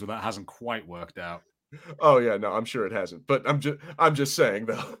families where that hasn't quite worked out. Oh yeah, no, I'm sure it hasn't. But I'm just saying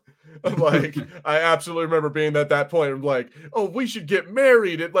though. I'm like, I absolutely remember being at that point. I'm like, oh, we should get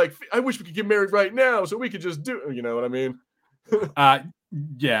married. I wish we could get married right now so we could just do. You know what I mean? uh,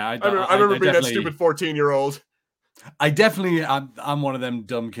 yeah, I remember I being that stupid definitely 14-year-old. I'm one of them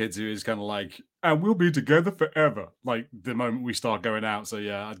dumb kids who is kind of like, and we'll be together forever. Like the moment we start going out. So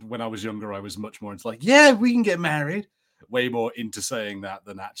yeah, when I was younger, I was much more into like, yeah, we can get married. Way more into saying that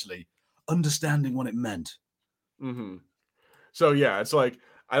than actually understanding what it meant. Hmm. So yeah, it's like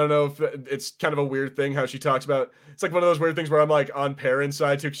I don't know if it's kind of a weird thing how she talks about. It's like one of those weird things where I'm like on Perrin's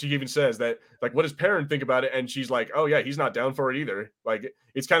side too. 'Cause she even says that like, what does Perrin think about it? And she's like, oh yeah, he's not down for it either. Like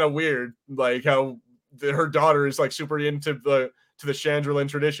it's kind of weird, like how her daughter is like super into the Chandrillin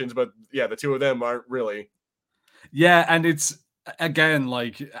traditions, but yeah, the two of them aren't really. Yeah, and it's again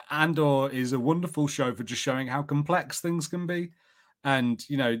like Andor is a wonderful show for just showing how complex things can be. And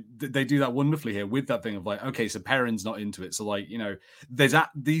they do that wonderfully here with that thing of like, okay, so Perrin's not into it, so like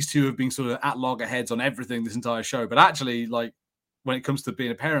these two have been sort of at loggerheads on everything this entire show, but actually like when it comes to being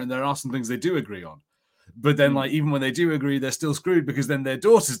a parent, there are some things they do agree on. But then, like, even when they do agree, they're still screwed because then their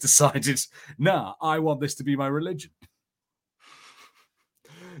daughters decided, nah, I want this to be my religion.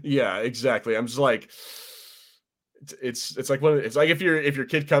 Yeah, exactly. I'm just like, it's like it's like if your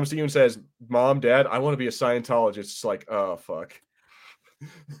kid comes to you and says, "Mom, Dad, I want to be a Scientologist." It's like, oh fuck.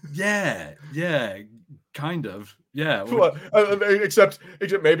 Yeah, yeah, kind of. Yeah. Well, except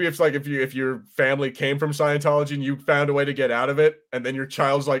maybe it's like if your family came from Scientology and you found a way to get out of it, and then your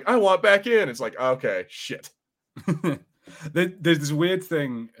child's like, "I want back in." It's like, okay, shit. There's this weird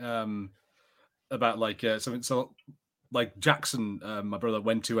thing about like something. So like Jackson, my brother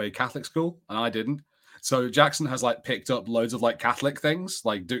went to a Catholic school and I didn't. So Jackson has like picked up loads of like Catholic things,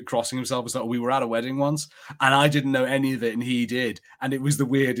 like crossing himself and stuff. We were at a wedding once and I didn't know any of it and he did. And it was the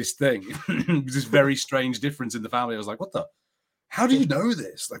weirdest thing. It was this very strange difference in the family. I was like, what the? How do you know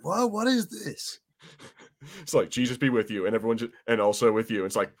this? Like, what is this? It's like Jesus be with you, and everyone and also with you.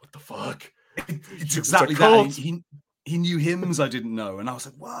 It's like, what the fuck? It's It's a exactly that. And cult. he knew hymns I didn't know, and I was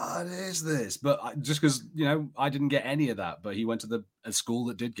like, "What is this?" But just because I didn't get any of that, but he went to a school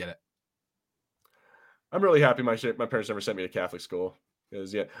that did get it. I'm really happy my parents never sent me to Catholic school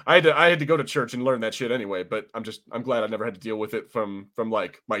because yeah, I had to go to church and learn that shit anyway. But I'm glad I never had to deal with it from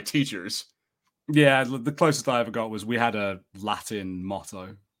like my teachers. Yeah, the closest I ever got was we had a Latin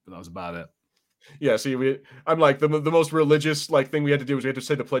motto, but that was about it. Yeah, see, I'm like the most religious like thing we had to do was we had to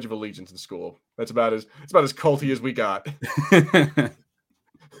say the Pledge of Allegiance in school. It's about as culty as we got. Yeah,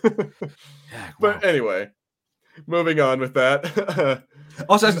 But wow. anyway, moving on with that.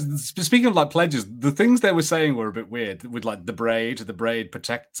 Also, speaking of like pledges, the things they were saying were a bit weird. With like the braid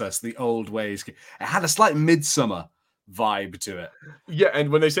protects us, the old ways. It had a slight midsummer vibe to it. Yeah, and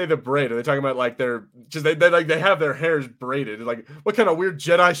when they say the braid, are they talking about like their just they like they have their hairs braided? Like, what kind of weird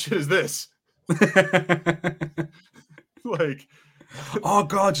Jedi shit is this? Like, Oh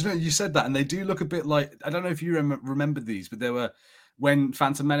god, you said that, and they do look a bit like, I don't know if you remember these, but there were, when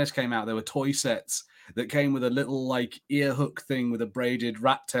Phantom Menace came out, there were toy sets that came with a little like ear hook thing with a braided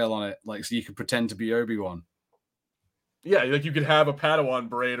rat tail on it, like so you could pretend to be Obi-Wan. yeah, like you could have a Padawan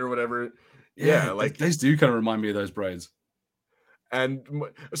braid or whatever. Yeah, Yeah, like those do kind of remind me of those braids. and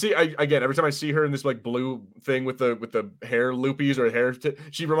see, again every time I see her in this like blue thing with the hair loopies or hair,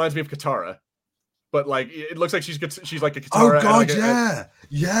 she reminds me of Katara. But like it looks like she's like a Oh Katara. And god, like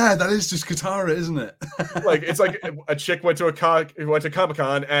yeah, that is just Katara, isn't it? like it's like a chick went to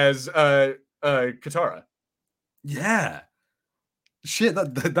Comic-Con as Katara. Yeah. Shit,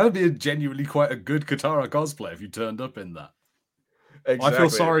 that'd be genuinely quite a good Katara cosplay if you turned up in that. I feel Exactly.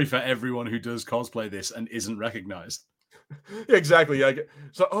 sorry for everyone who does cosplay this and isn't recognized. Yeah, exactly. Like,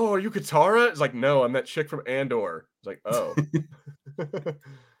 so, oh, are you Katara? It's like, no, I'm that chick from Andor. It's like, oh.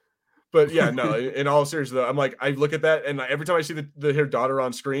 But yeah, no. In all seriousness, though, I'm like, I look at that, and every time I see her daughter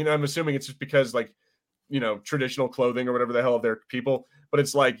on screen, I'm assuming it's just because like, traditional clothing or whatever the hell of their people. But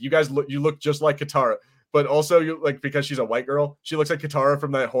it's like you look just like Katara, but also you like because she's a white girl, she looks like Katara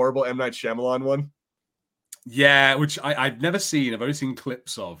from that horrible M. Night Shyamalan one. Yeah, which I've never seen. I've only seen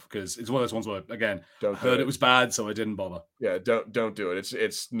clips of because it's one of those ones where, again, I Don't do heard it it. was bad, so I didn't bother. Yeah, don't do it.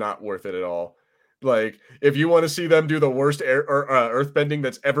 It's not worth it at all. Like if you want to see them do the worst air or earthbending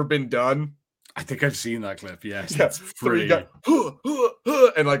that's ever been done, I think I've seen that clip. Yes, yeah, that's three pretty. got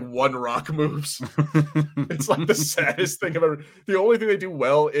and like one rock moves. It's like the saddest thing I've ever. The only thing they do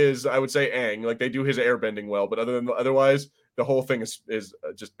well is I would say Aang. Like they do his airbending well, but otherwise, the whole thing is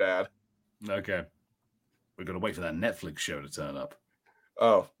just bad. Okay, we're gonna wait for that Netflix show to turn up.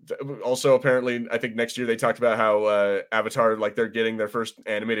 Oh, also apparently, I think next year they talked about how Avatar, like they're getting their first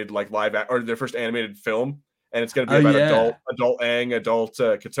animated like or their first animated film, and it's going to be Oh about yeah, adult Aang, adult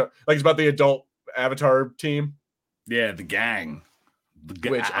like it's about the adult Avatar team, yeah, the gang, the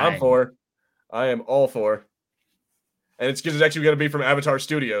which I'm gang. for. I am all for. And it's because it's actually going to be from Avatar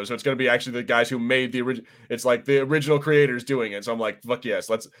Studios, so it's going to be actually the guys who made the original. It's like the original creators doing it. So I'm like, fuck yes,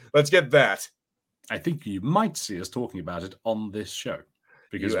 let's get that. I think you might see us talking about it on this show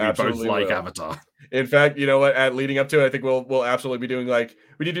because You we both absolutely like will. Avatar. In fact, you know what? At leading up to it, I think we'll absolutely be doing like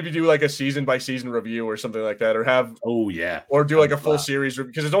we need to do like a season by season review or something like that, Oh yeah, or do I'm like a for full that. series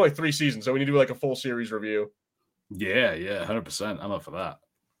because it's only 3 seasons, so we need to do like a full series review. Yeah, 100%. I'm up for that.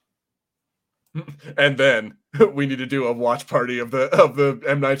 And then we need to do a watch party of the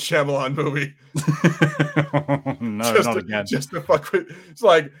M Night Shyamalan movie. No, not again. Just to fuck with. It's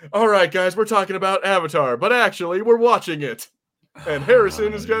like, all right, guys, we're talking about Avatar, but actually, we're watching it. And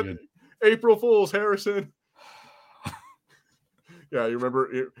Harrison has got April Fool's Harrison. Yeah, you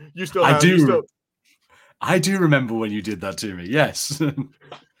remember? You still have. I do remember when you did that to me. Yes.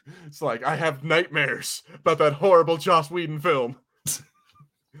 It's like I have nightmares about that horrible Joss Whedon film.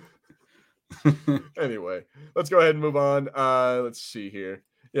 Anyway, let's go ahead and move on. Let's see here.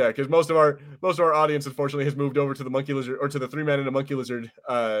 Yeah, because most of our audience, unfortunately, has moved over to the Monkey Lizard or to the 3 Man and a Monkey Lizard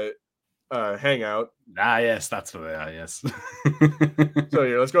hangout. Yes, that's what they are. Yes. So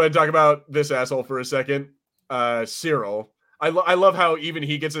here, let's go ahead and talk about this asshole for a second. Cyril. I love how even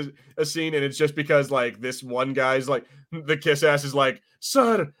he gets a scene, and it's just because like this one guy's like the kiss ass is like,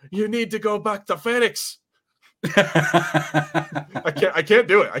 sir, you need to go back to Phoenix. I can't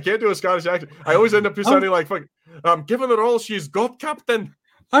do it. I can't do a Scottish accent. I always end up sounding like fuck. Given the role she's got, Captain.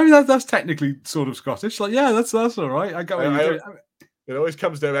 I mean that's technically sort of Scottish. Like, yeah, that's all right. I got what you're doing. It always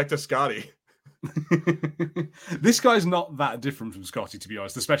comes back to Scotty. This guy's not that different from Scotty, to be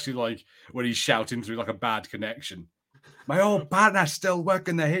honest, especially like when he's shouting through like a bad connection. My old partner still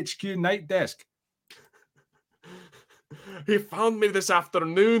working the HQ night desk. He found me this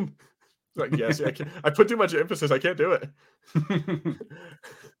afternoon. Like, yes, I put too much emphasis. I can't do it.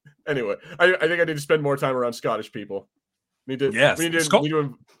 Anyway, I think I need to spend more time around Scottish people. Yes.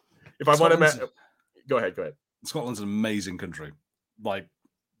 If I want to, go ahead. Scotland's an amazing country. Like,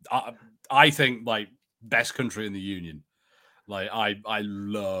 I think like best country in the Union. Like, I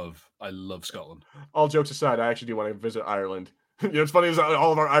love Scotland. All jokes aside, I actually do want to visit Ireland. You know, it's funny is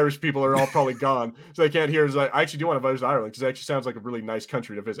all of our Irish people are all probably gone, so they can't hear. I actually do want to visit Ireland because it actually sounds like a really nice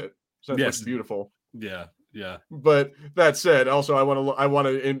country to visit. So it's beautiful. Yeah. But that said, also I want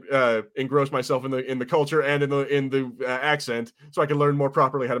to engross myself in the culture and in the accent, so I can learn more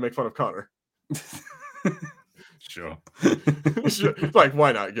properly how to make fun of Connor. Sure. Like,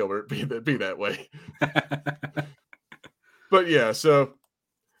 why not, Gilbert? Be that way. But yeah, so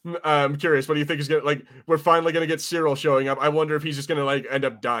I'm curious. What do you think is gonna like? We're finally gonna get Cyril showing up. I wonder if he's just gonna like end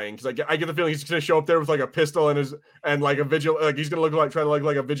up dying because I get the feeling he's gonna show up there with like a pistol and like a vigil. Like he's gonna try to look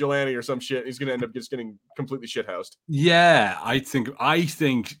like a vigilante or some shit. He's gonna end up just getting completely shithoused. Yeah, I think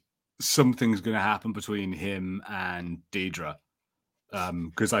something's gonna happen between him and Deidre.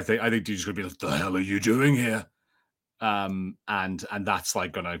 Because I think Deidre's gonna be like, "The hell are you doing here?" And that's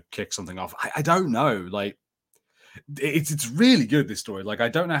like gonna kick something off. I don't know. Like, it's really good, this story. Like, I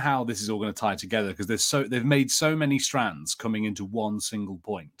don't know how this is all going to tie together because they've made so many strands coming into one single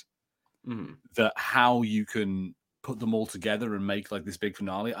point that how you can put them all together and make like this big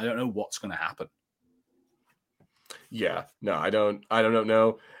finale, I don't know what's going to happen. Yeah, no, I don't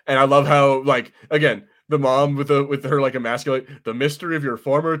know. And I love how, like, again, the mom with her like emasculate, the mystery of your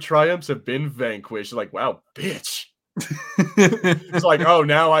former triumphs have been vanquished. Like, wow, bitch. It's like, oh,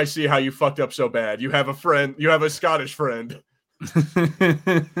 now I see how you fucked up so bad. You have a friend. You have a Scottish friend.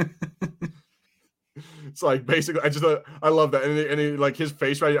 It's like basically, I love that, and he, like his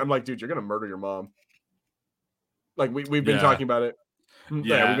face right. I'm like, dude, you're gonna murder your mom. Like we've been talking about it.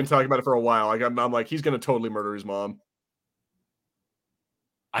 Yeah, we've been talking about it for a while. Like I'm like, he's gonna totally murder his mom.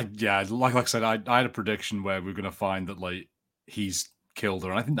 Like I said, I had a prediction where we're gonna find that like he's killed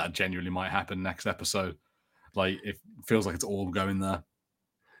her, and I think that genuinely might happen next episode. Like, it feels like it's all going there.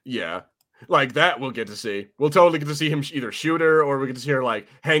 Yeah. Like, that we'll get to see. We'll totally get to see him either shoot her or we get to see her, like,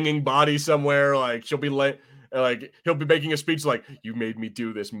 hanging body somewhere. Like, she'll be like, he'll be making a speech like, you made me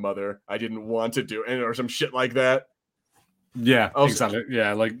do this, mother. I didn't want to do it. Or some shit like that. Yeah, exactly.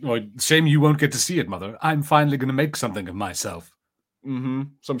 Yeah, like, shame you won't get to see it, mother. I'm finally going to make something of myself.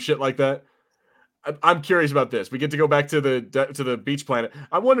 Some shit like that. I'm curious about this. We get to go back to the beach planet.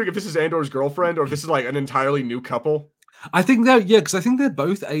 I'm wondering if this is Andor's girlfriend or if this is like an entirely new couple. I think because I think they're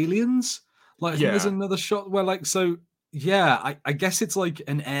both aliens. Like, I think there's another shot where like, so Yeah, I guess it's like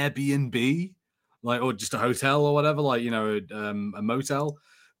an Airbnb, like, or just a hotel or whatever, like, a motel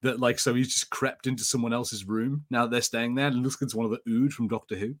that, like, so he's just crept into someone else's room now that they're staying there, and it looks like it's one of the Ood from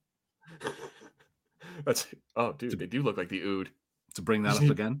Doctor Who. That's oh, dude, to, they do look like the Ood. to bring that Just up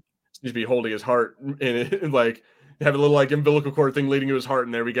need, again. just need to be holding his heart in it, and like have a little like umbilical cord thing leading to his heart,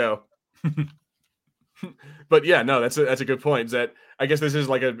 and there we go. But yeah, no, that's a good point. Is that I guess this is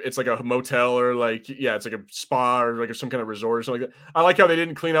like it's like a motel or like yeah, it's like a spa or like some kind of resort or something like that. I like how they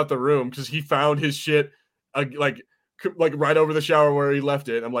didn't clean out the room because he found his shit like right over the shower where he left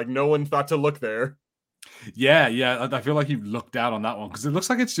it. I'm like, no one thought to look there. Yeah, I feel like you looked out on that one because it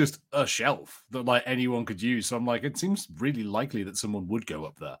looks like it's just a shelf that like anyone could use. So I'm like, it seems really likely that someone would go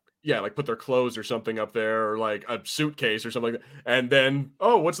up there. Yeah, like put their clothes or something up there, or like a suitcase or something like that. And then,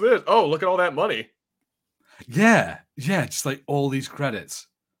 oh, what's this? Oh, look at all that money. Yeah, just like all these credits.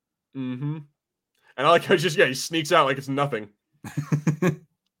 Mm-hmm. And I like how he sneaks out like it's nothing.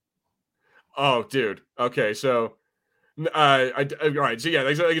 Oh, dude. Okay, so all right, so yeah,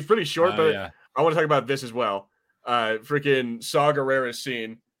 it's pretty short, but Yeah. I want to talk about this as well. Freaking Saw Gerrera's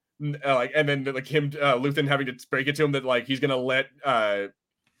scene, like, and then like him, Luthen having to break it to him that like he's gonna let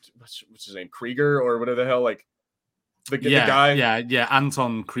what's his name, Krieger or whatever the hell, like the guy, yeah.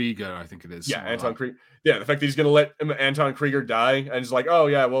 Anton Krieger, I think it is. yeah, Anton Krieger, yeah, the fact that he's gonna let Anton Krieger die, and it's like, oh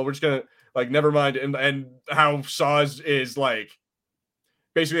yeah, well we're just gonna like never mind, and how Saw is like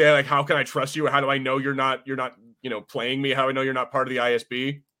basically like how can I trust you, or how do I know you're not playing me, how I know you're not part of the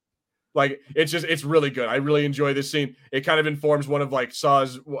ISB. Like it's really good. I really enjoy this scene. It kind of informs one of like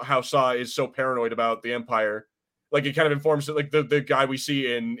how Saw is so paranoid about the Empire. Like it kind of informs like the guy we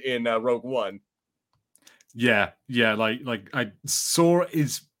see in Rogue One. Yeah, like I Saw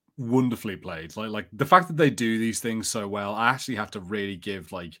is wonderfully played. Like the fact that they do these things so well, I actually have to really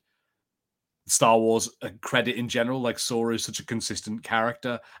give like Star Wars a credit in general. Like Saw is such a consistent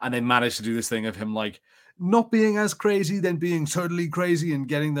character, and they managed to do this thing of him like not being as crazy, then being totally crazy, and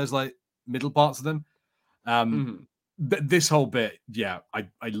getting those like middle parts of them. Mm-hmm. This whole bit, yeah, I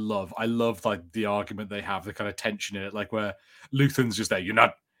love like the argument they have, the kind of tension in it, like where Luthen's just there, you're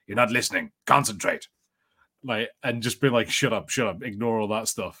not listening, concentrate, like, and just being like, shut up, ignore all that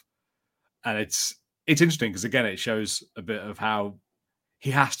stuff. And it's interesting because again, it shows a bit of how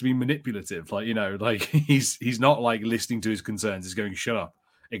he has to be manipulative, like like he's not like listening to his concerns, he's going, shut up,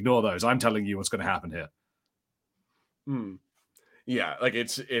 ignore those, I'm telling you what's going to happen here. Yeah, like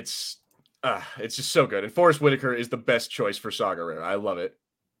it's just so good. And Forrest Whitaker is the best choice for Saw Gerrera. I love it.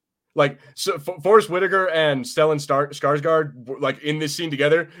 Like so, Forrest Whitaker and Stellan Skarsgård, like in this scene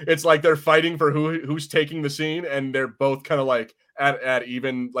together, it's like they're fighting for who's taking the scene, and they're both kind of like at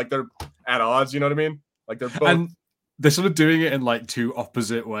even, like they're at odds. You know what I mean? Like they're both. And they're sort of doing it in like two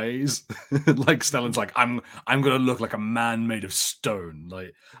opposite ways. Like Stellan's like, I'm gonna look like a man made of stone.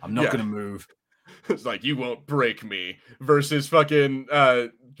 Like I'm not gonna move. It's like you won't break me. Versus fucking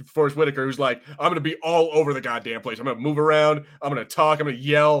Forrest Whitaker, who's like, I'm gonna be all over the goddamn place. I'm gonna move around. I'm gonna talk. I'm gonna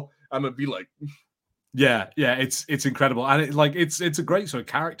yell. I'm gonna be like, yeah, it's incredible, and it's a great sort of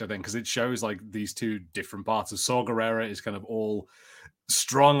character thing because it shows like these two different parts of Saw Gerrera is kind of all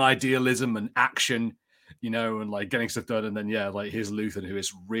strong idealism and action, and like getting stuff done, and then like here's Luthen who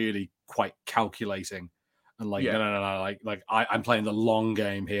is really quite calculating and like no, like I'm playing the long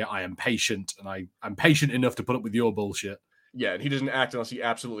game here. I am patient, and I'm patient enough to put up with your bullshit. Yeah, and he doesn't act unless he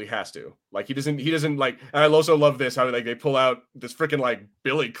absolutely has to. Like he doesn't like. And I also love this how like they pull out this freaking like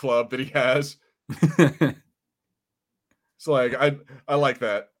billy club that he has. So like I like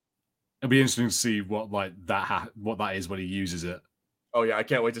that. It'll be interesting to see what like what that is when he uses it. Oh yeah, I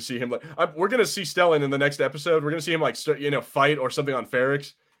can't wait to see him. Like we're gonna see Stellan in the next episode. We're gonna see him like fight or something on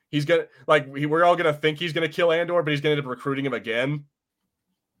Ferrix. He's gonna we're all gonna think he's gonna kill Andor, but he's gonna end up recruiting him again.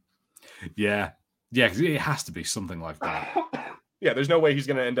 Yeah, because it has to be something like that. Yeah, there's no way he's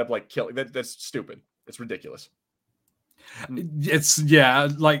gonna end up like killing. That's stupid. It's ridiculous. It's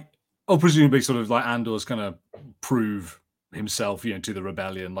like presumably sort of like Andor's gonna prove himself, to the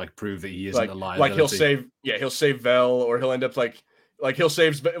rebellion, like prove that he isn't a liability. Like he'll save Vel, or he'll end up like he'll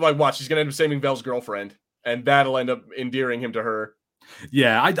save, like watch, he's gonna end up saving Vel's girlfriend, and that'll end up endearing him to her.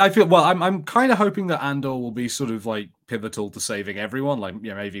 Yeah, I feel I'm kind of hoping that Andor will be sort of like pivotal to saving everyone, like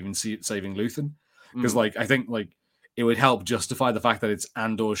maybe even saving Luthen, because like I think like it would help justify the fact that it's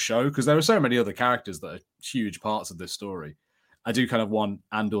Andor's show, because there are so many other characters that are huge parts of this story. I do kind of want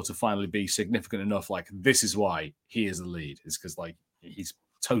Andor to finally be significant enough, like this is why he is the lead, is because like he's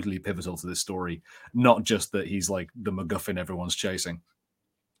totally pivotal to this story, not just that he's like the MacGuffin everyone's chasing.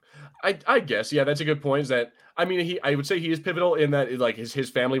 I guess, yeah, that's a good point. Is that I mean, I would say he is pivotal in that like his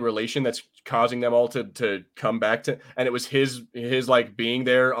family relation that's causing them all to come back to, and it was his like being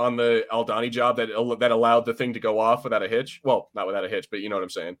there on the Aldani job that allowed the thing to go off without a hitch. Well, not without a hitch, but you know what I'm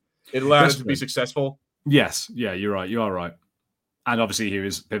saying. It allowed That's it to be true. successful. Yes, yeah, you're right. You are right. And obviously, he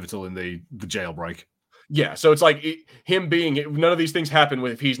was pivotal in the jailbreak. Yeah, so it's like him being none of these things happen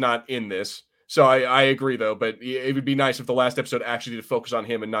if he's not in this. So I agree though, but it would be nice if the last episode actually did focus on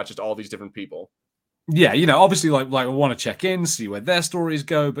him and not just all these different people. Yeah, obviously, like I want to check in, see where their stories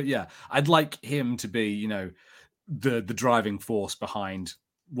go, but yeah, I'd like him to be, the driving force behind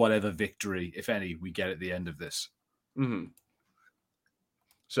whatever victory, if any, we get at the end of this. Mm-hmm.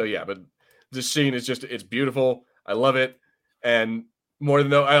 So yeah, but this scene is it's beautiful. I love it, and more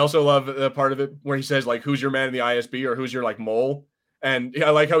than though, I also love the part of it where he says like, "Who's your man in the ISB?" or "Who's your like mole?" And I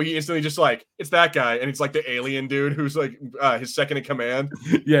like how he instantly just like, "It's that guy," and it's like the alien dude who's like his second in command.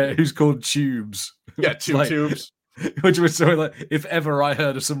 Yeah, who's called Tubes. Yeah, Tubes. Which was so like, if ever I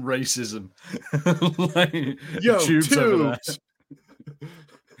heard of some racism, like, Yo, Tubes over there.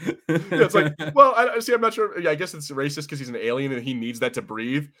 Yeah, it's like, well, I'm not sure. Yeah, I guess it's racist because he's an alien and he needs that to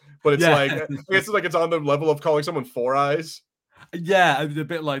breathe. But it's like, I guess it's like it's on the level of calling someone Four Eyes. Yeah, a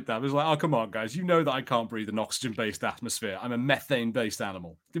bit like that. It was like, oh, come on, guys. You know that I can't breathe an oxygen-based atmosphere. I'm a methane-based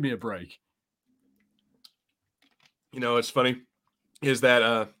animal. Give me a break. It's funny is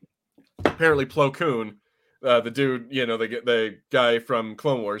that apparently Plo Koon, the dude, the guy from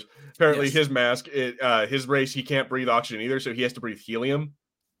Clone Wars, apparently his mask, his race, he can't breathe oxygen either, so he has to breathe helium.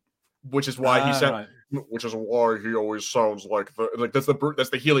 Which is why which is why he always sounds like that's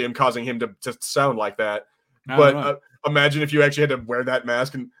the helium causing him to sound like that. But imagine if you actually had to wear that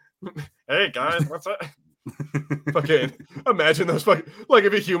mask and hey guys, what's that? Fucking imagine those fucking like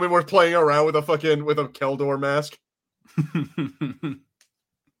if a human were playing around with a Keldor mask.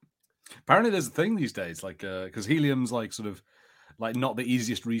 Apparently, there's a thing these days, like because helium's like sort of like not the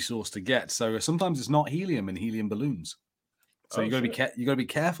easiest resource to get. So sometimes it's not helium in helium balloons. So you gotta be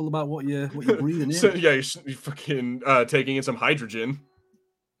careful about what you're breathing in. So yeah, you're fucking taking in some hydrogen.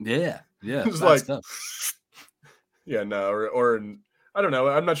 Yeah, it's like stuff. Yeah, no, or I don't know.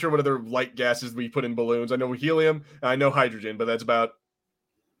 I'm not sure what other light gases we put in balloons. I know helium, I know hydrogen, but that's about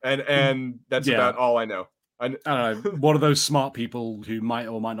and that's about all I know. I don't know. What are those smart people who might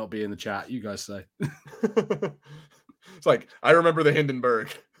or might not be in the chat? You guys say. It's like I remember the Hindenburg.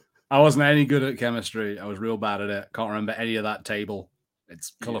 I wasn't any good at chemistry. I was real bad at it. Can't remember any of that table.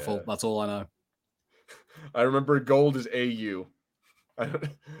 It's colorful. Yeah. That's all I know. I remember gold is AU.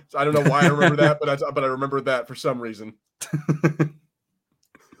 I don't know why I remember that, but I remember that for some reason.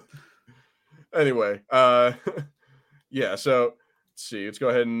 Anyway, yeah. So let's see. Let's go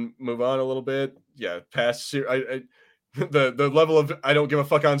ahead and move on a little bit. Yeah, past the level of I don't give a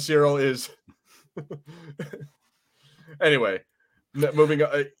fuck on Cyril is. Anyway, moving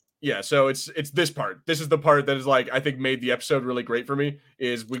on. Yeah, so it's this part. This is the part that is like I think made the episode really great for me.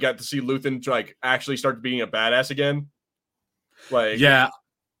 Is we got to see Luthen like actually start being a badass again. Like yeah,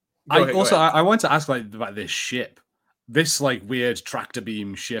 I wanted to ask like about this ship, this like weird tractor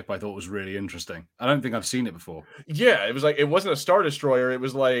beam ship. I thought was really interesting. I don't think I've seen it before. Yeah, it was like it wasn't a Star Destroyer. It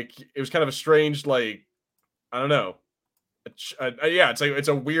was kind of a strange like I don't know. Yeah, it's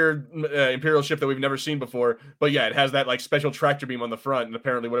a weird Imperial ship that we've never seen before. But yeah, it has that like special tractor beam on the front, and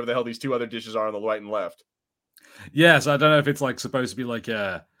apparently whatever the hell these two other dishes are on the right and left. Yeah, so I don't know if it's like supposed to be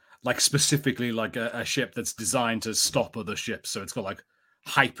like specifically like a ship that's designed to stop other ships. So it's got like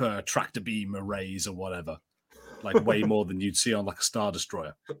hyper tractor beam arrays or whatever, like way more than you'd see on like a Star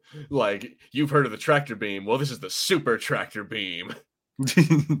Destroyer. Like you've heard of the tractor beam? Well, this is the super tractor beam.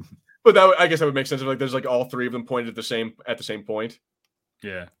 But I guess that would make sense if like there's like all three of them pointed at the same point.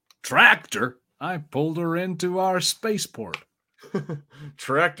 Yeah. Tractor? I pulled her into our spaceport.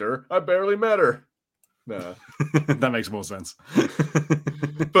 Tractor? I barely met her. Nah. That makes more sense.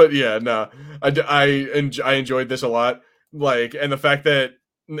 But yeah, no. I enjoyed this a lot. Like, and the fact that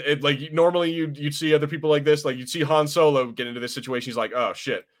it like normally you'd see other people like this, like you'd see Han Solo get into this situation. He's like, oh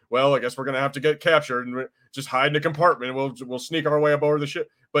shit. Well, I guess we're gonna have to get captured and just hide in a compartment and we'll sneak our way up over the ship.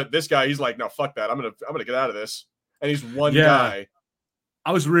 But this guy, he's like, no, fuck that. I'm gonna get out of this. And he's one guy.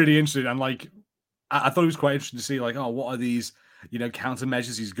 I was really interested. And like, I thought it was quite interesting to see like, oh, what are these,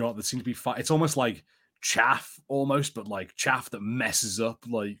 countermeasures he's got that seem to be It's almost like chaff, but like chaff that messes up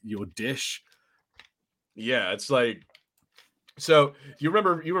like your dish. Yeah, it's like. So you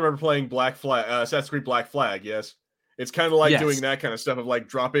remember playing Black Flag, Assassin's Creed Black Flag, yes? It's kind of like doing that kind of stuff of like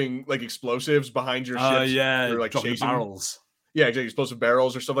dropping like explosives behind your ships. Yeah, or like dropping barrels. Yeah, exactly, explosive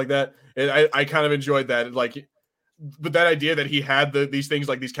barrels or stuff like that. And I kind of enjoyed that. Like but that idea that he had these things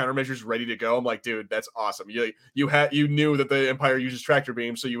like these countermeasures ready to go, I'm like, dude, that's awesome. You knew that the Empire uses tractor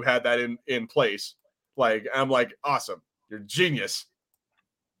beams, so you had that in place. Like, I'm like, awesome, you're genius.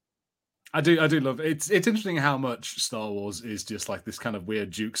 I do love it. It's interesting how much Star Wars is just like this kind of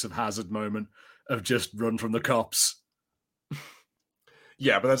weird Dukes of Hazzard moment of just run from the cops.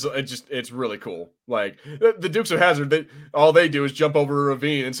 Yeah, but it's really cool. Like the Dukes of Hazzard, all they do is jump over a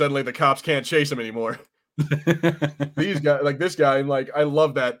ravine, and suddenly the cops can't chase them anymore. These guys, like this guy, and like I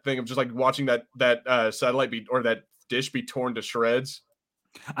love that thing of just like watching that satellite be or that dish be torn to shreds.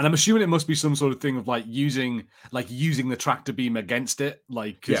 And I'm assuming it must be some sort of thing of like using the tractor beam against it,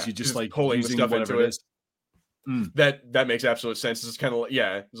 like because you're just like pulling using the stuff whatever into it is. That makes absolute sense. It's kind of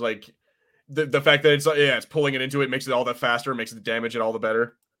it's like the fact that it's pulling it into it makes it all the faster, makes the damage it all the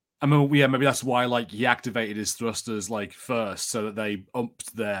better. I mean, yeah, maybe that's why like he activated his thrusters like first, so that they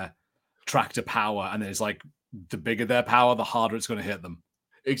upped their tractor power, and it's like the bigger their power, the harder it's going to hit them.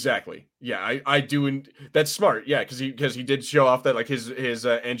 Exactly. Yeah, I do. And that's smart. Yeah, because he did show off that like his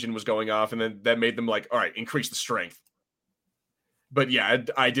engine was going off, and then that made them like, all right, increase the strength. But yeah,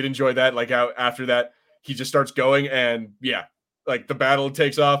 I did enjoy that. Like how after that he just starts going, and yeah, like the battle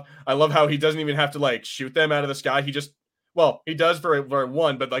takes off. I love how he doesn't even have to like shoot them out of the sky. He just he does for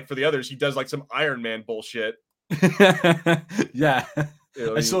one, but like for the others, he does like some Iron Man bullshit. Yeah.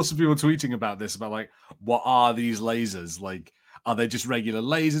 I saw some people tweeting about this, about like, what are these lasers? Like, are they just regular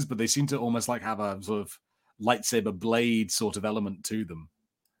lasers? But they seem to almost like have a sort of lightsaber blade sort of element to them.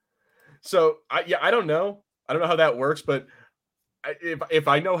 So I don't know. I don't know how that works, but if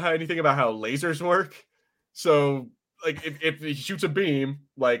I know anything about how lasers work, so like if he shoots a beam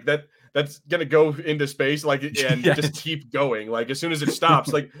like that's gonna go into space like and just keep going. Like as soon as it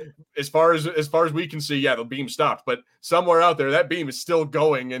stops, like as far as we can see, yeah, the beam stopped. But somewhere out there, that beam is still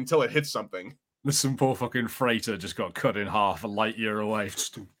going until it hits something. Some poor fucking freighter just got cut in half a light year away.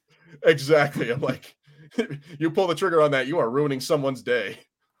 Exactly. I'm like, you pull the trigger on that, you are ruining someone's day.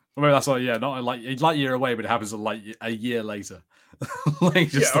 I mean, that's like, yeah, not a light year away, but it happens a year later. Like,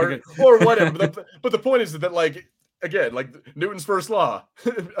 just or whatever. But the point is that like again, like Newton's first law,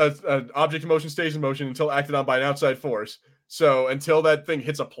 an object in motion stays in motion until acted on by an outside force. So until that thing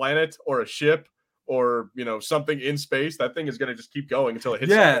hits a planet or a ship or something in space, that thing is going to just keep going until it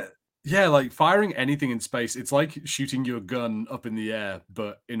hits. Something. Yeah, like firing anything in space, it's like shooting your gun up in the air,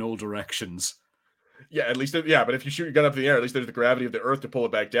 but in all directions. Yeah, at least, but if you shoot your gun up in the air, at least there's the gravity of the Earth to pull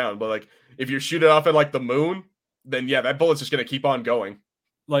it back down. But like, if you shoot it off at like the moon, then yeah, that bullet's just gonna keep on going.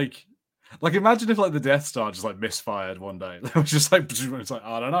 Like imagine if like the Death Star just like misfired one day. It was just like, it's like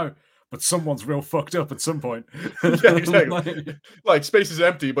I don't know, but someone's real fucked up at some point. Yeah, exactly. Like space is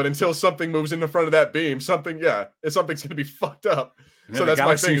empty, but until something moves in the front of that beam, something's gonna be fucked up. Yeah, so that's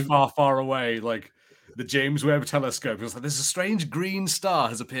my thing. Far away, like the James Webb Telescope. It was like, there's a strange green star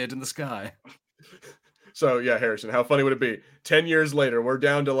has appeared in the sky. So yeah, Harrison, how funny would it be? 10 years later, we're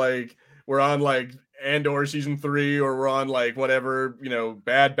down to like we're on like Andor season 3, or we're on like whatever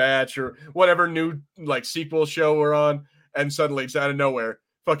Bad Batch or whatever new like sequel show we're on, and suddenly it's out of nowhere,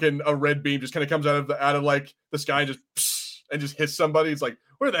 fucking a red beam just kind of comes out of like the sky and just hits somebody. It's like,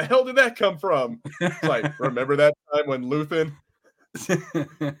 where the hell did that come from? It's like, remember that time when Luthen?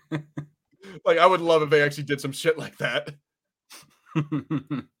 Like, I would love if they actually did some shit like that.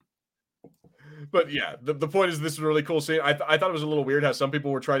 But yeah, the point is this is a really cool scene. I thought it was a little weird how some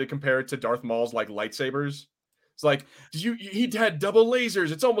people were trying to compare it to Darth Maul's like lightsabers. It's like, he had double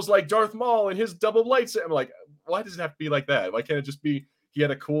lasers. It's almost like Darth Maul and his double lightsaber. I'm like, why does it have to be like that? Why can't it just be he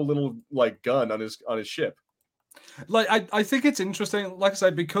had a cool little like gun on his ship? Like I think it's interesting, like I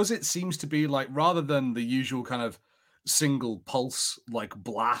said, because it seems to be like rather than the usual kind of single pulse like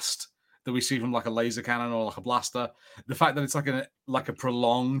blast that we see from like a laser cannon or like a blaster, the fact that it's like a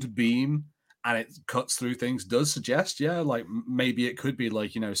prolonged beam and it cuts through things does suggest, like maybe it could be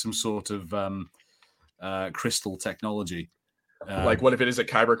like some sort of crystal technology. Like what if it is a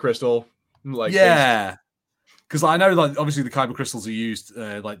kyber crystal? Like because I know like obviously the kyber crystals are used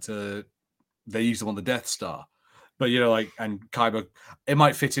they use them on the Death Star. But and kyber, it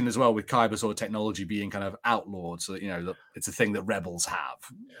might fit in as well with kyber sort of technology being kind of outlawed, so that it's a thing that rebels have.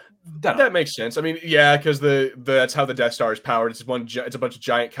 That makes sense. I mean, yeah, because that's how the Death Star is powered. It's a bunch of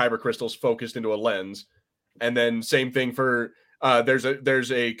giant kyber crystals focused into a lens, and then same thing for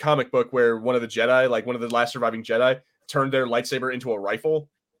there's a comic book where one of the Jedi, like one of the last surviving Jedi, turned their lightsaber into a rifle,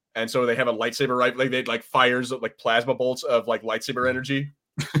 and so they have a lightsaber rifle. Like they like fires like plasma bolts of like lightsaber energy.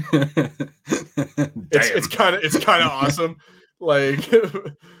 It's kind of awesome. Like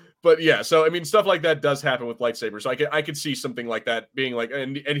But yeah, so I mean, stuff like that does happen with lightsabers. So I could see something like that being like,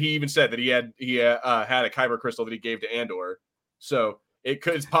 and he even said that he had a kyber crystal that he gave to Andor. So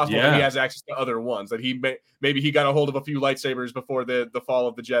it's possible that he Yeah, has access to other ones, that maybe he got a hold of a few lightsabers before the fall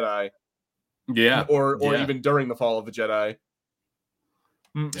of the Jedi, yeah, or yeah, even during the fall of the Jedi.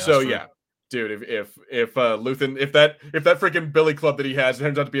 yeah. That's So true. yeah, dude, if Luthen, if that freaking Billy Club that he has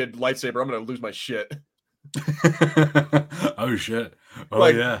turns out to be a lightsaber, I'm gonna lose my shit. Oh shit! Oh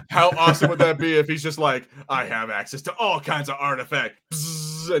Like, yeah, how awesome would that be if he's just like, I have access to all kinds of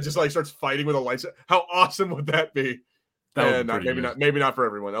artifacts, and just like starts fighting with a lightsaber? How awesome would that be? that would And be pretty good. maybe not for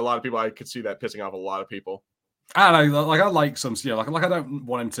everyone. A lot of people, I could see that pissing off a lot of people. I don't know, like I like some, like I don't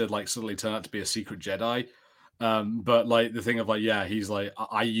want him to like suddenly turn out to be a secret Jedi. But like the thing of like, yeah, he's like,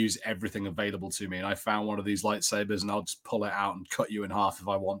 I use everything available to me, and I found one of these lightsabers, and I'll just pull it out and cut you in half if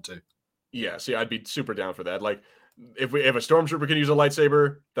I want to. Yeah, see, I'd be super down for that. Like, if a stormtrooper can use a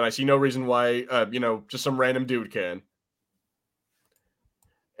lightsaber, then I see no reason why, just some random dude can.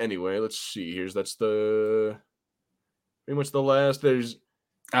 Anyway, let's see. That's the pretty much the last. There's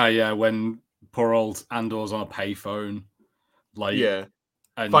Yeah, when poor old Andor's on a payphone, like, yeah,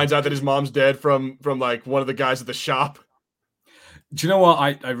 finds and out that his mom's dead from like one of the guys at the shop. do you know what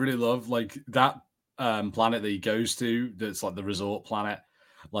I really love? Like that planet that he goes to, that's like the resort planet.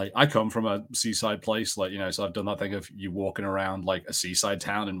 Like I come from a seaside place, like so I've done that thing of you walking around like a seaside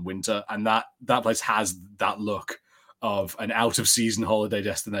town in winter, and that place has that look of an out of season holiday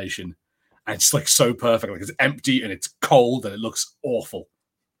destination. And it's like so perfect. Like it's empty and it's cold and it looks awful.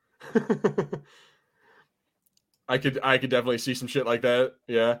 I could definitely see some shit like that.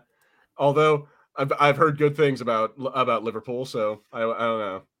 Yeah. Although I've heard good things about Liverpool, so I don't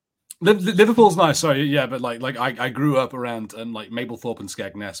know. Liverpool's nice, sorry, yeah, but like I grew up around and like Mablethorpe and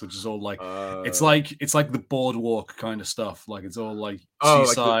Skegness, which is all like Uh, it's like the boardwalk kind of stuff. Like it's all like like the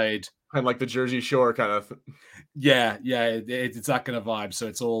seaside. kind of like the Jersey Shore kind of. Yeah, yeah, it's that kind of vibe. So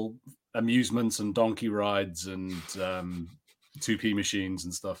it's all amusements and donkey rides and 2P machines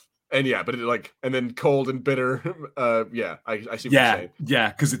and stuff. And yeah, but and then cold and bitter. Yeah, I see what you're Yeah, saying. yeah,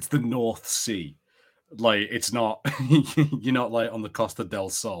 because it's the North Sea. Like it's not you're not like on the Costa del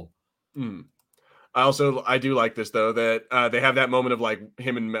Sol. Mm. I do like this though, that they have that moment of like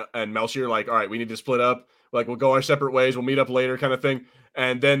him and Melchior, like, all right, we need to split up. Like we'll go our separate ways. We'll meet up later, kind of thing.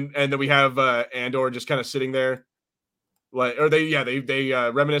 And then we have Andor just kind of sitting there, like, or they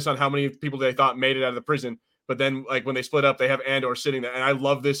reminisce on how many people they thought made it out of the prison. But then like when they split up, they have Andor sitting there, and I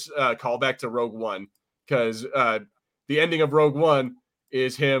love this callback to Rogue One, because the ending of Rogue One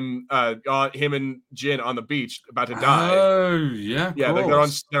is him and Jin on the beach about to die. Oh, yeah, of Yeah, like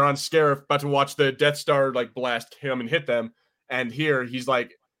course. they're on Scarif, about to watch the Death Star like blast him and hit them. And here he's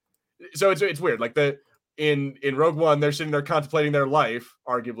like, so it's weird. Like in Rogue One, they're sitting there contemplating their life,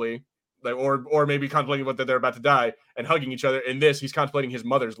 arguably, like, or maybe contemplating what that they're about to die and hugging each other. In this, he's contemplating his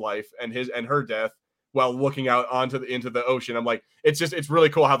mother's life and her death while looking out into the ocean. I'm like, it's really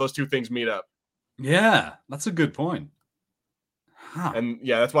cool how those two things meet up. Yeah, that's a good point. Huh. And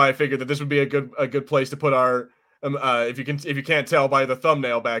yeah, that's why I figured that this would be a good place to put our. If you can't tell by the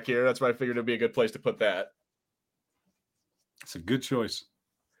thumbnail back here, that's why I figured it'd be a good place to put that. It's a good choice.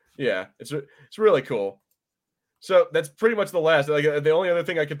 Yeah, it's really cool. So that's pretty much the last. Like the only other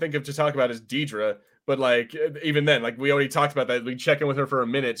thing I could think of to talk about is Deidre, but like even then, like we already talked about that. We check in with her for a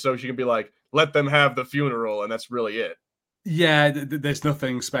minute so she can be like, let them have the funeral, and that's really it. Yeah, there's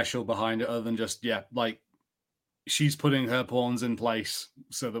nothing special behind it other than just like she's putting her pawns in place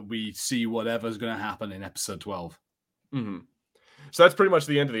so that we see whatever's going to happen in episode 12. Mm-hmm. So that's pretty much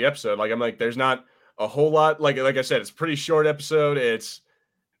the end of the episode. Like I'm like, there's not a whole lot. Like I said, it's a pretty short episode.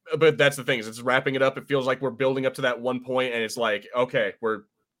 But that's the thing, is it's wrapping it up. It feels like we're building up to that one point, and it's like, okay,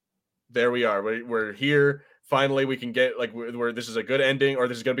 there we are. We're here. Finally, we can get like we're this is a good ending, or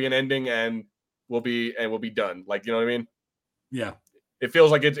this is going to be an ending, and we'll be done. Like, you know what I mean? Yeah. It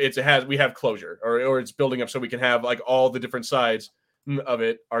feels like we have closure, or it's building up so we can have like all the different sides of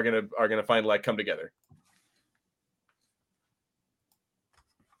it are gonna finally like come together.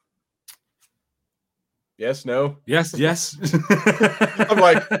 Yes, no. Yes, yes. I'm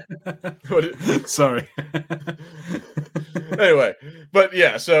like, sorry. Anyway, but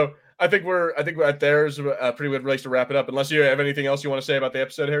yeah, so I think there's a pretty good place to wrap it up. Unless you have anything else you want to say about the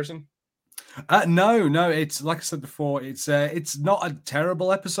episode, Harrison. No. It's like I said before. It's not a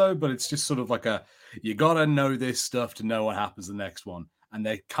terrible episode, but it's just sort of like you gotta know this stuff to know what happens the next one, and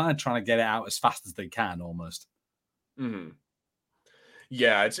they're kind of trying to get it out as fast as they can, almost. Mm-hmm.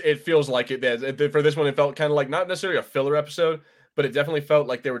 Yeah, it feels like it for this one. It felt kind of like not necessarily a filler episode, but it definitely felt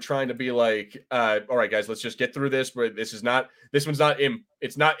like they were trying to be like, all right, guys, let's just get through this. But this one's not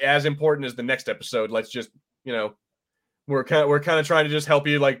it's not as important as the next episode. Let's just, we're kind of trying to just help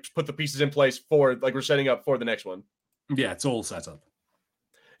you like put the pieces in place for like we're setting up for the next one. Yeah, it's all set up.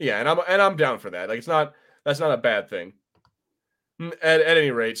 Yeah, and I'm down for that. Like that's not a bad thing. At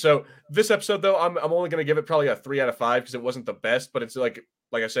any rate, so this episode though, I'm only gonna give it probably a 3 out of 5 because it wasn't the best, but it's like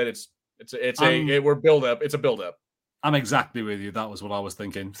I said, it's we're build up. It's a build up. I'm exactly with you. That was what I was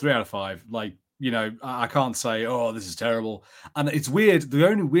thinking. 3 out of 5. Like, I can't say, oh, this is terrible. And it's weird. The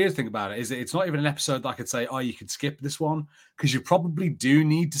only weird thing about it is that it's not even an episode that I could say, oh, you could skip this one, because you probably do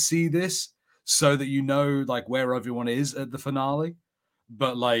need to see this so that you know like where everyone is at the finale.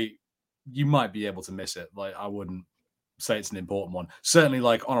 But like, you might be able to miss it. Like, I wouldn't say it's an important one. Certainly,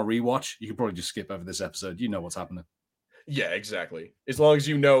 like on a rewatch, you could probably just skip over this episode. You know what's happening. Yeah, exactly. As long as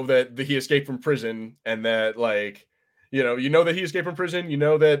you know that he escaped from prison and that like, you know that he escaped from prison, you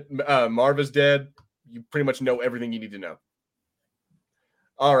know that Marva's dead, you pretty much know everything you need to know.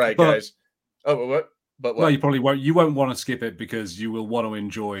 All right, guys. Oh, what? But what? No, you probably won't. You won't want to skip it because you will want to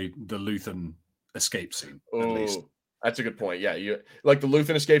enjoy the Luthen escape scene. At least. That's a good point. Yeah, you like the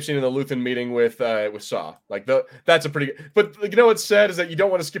Luthen escape scene and the Luthen meeting with Saw. Like that's a pretty. But you know what's sad is that you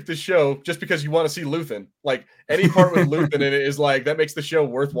don't want to skip this show just because you want to see Luthen. Like any part with Luthen in it is like that makes the show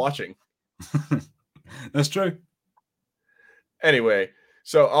worth watching. That's true. Anyway,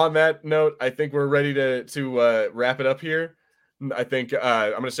 so on that note, I think we're ready to wrap it up here. I think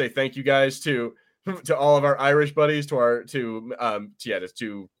I'm going to say thank you guys to all of our Irish buddies, to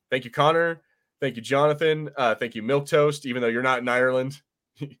thank you, Connor. Thank you, Jonathan. Thank you, Milk Toast. Even though you're not in Ireland,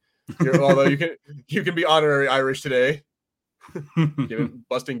 although you can be honorary Irish today,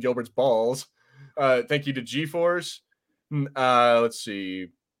 busting Gilbert's balls. Thank you to G-Force. Let's see.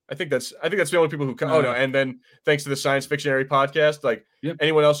 I think that's the only people who. Oh no! And then thanks to the Science Fictionary podcast, like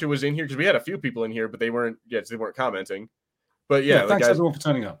anyone else who was in here, because we had a few people in here, but they weren't commenting. But yeah, thanks guys, everyone for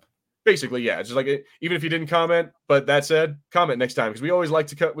turning up. Basically, yeah, just like even if you didn't comment, but that said, comment next time because we always like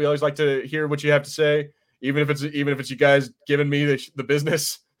to hear what you have to say, even if it's you guys giving me the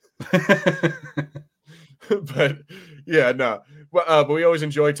business. But yeah, no, but we always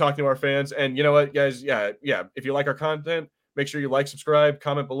enjoy talking to our fans, and you know what, guys, yeah. If you like our content, make sure you like, subscribe,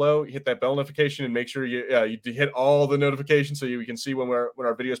 comment below, hit that bell notification, and make sure you hit all the notifications so you can see when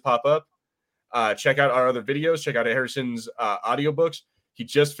our videos pop up. Check out our other videos. Check out Harrison's audiobooks. He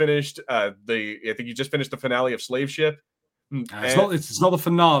just finished the finale of Slave Ship. It's not the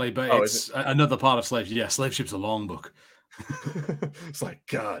finale, but it's another part of Slave Ship. Yeah, Slave Ship's a long book. It's like,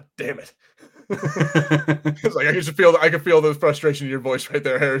 God damn it. It's like I can feel the frustration in your voice right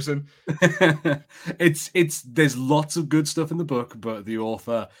there, Harrison. There's lots of good stuff in the book, but the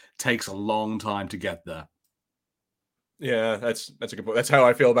author takes a long time to get there. Yeah, that's a good point. That's how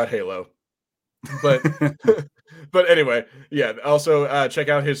I feel about Halo. But but anyway, yeah. Also, check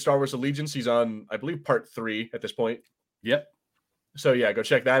out his Star Wars Allegiance. He's on, I believe, part 3 at this point. Yep. So yeah, go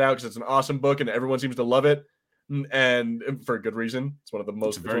check that out because it's an awesome book and everyone seems to love it, and for a good reason. It's one of the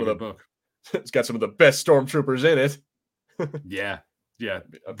most. It's a very good book. It's got some of the best stormtroopers in it. Yeah.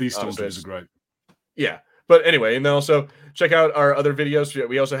 These stormtroopers are great. Yeah. But anyway, and then also check out our other videos.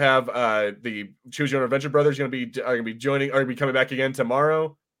 We also have the Choose Your Own Adventure Brothers are gonna be coming back again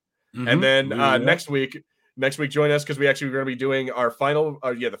tomorrow. Mm-hmm. And then next week, join us because we're going to be doing our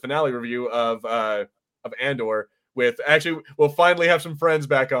the finale review of Andor. We'll finally have some friends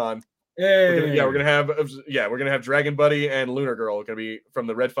back on. Hey. We're gonna have Dragon Buddy and Lunar Girl going to be from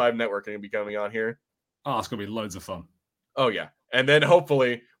the Red 5 Network going to be coming on here. Oh, it's going to be loads of fun. Oh yeah, and then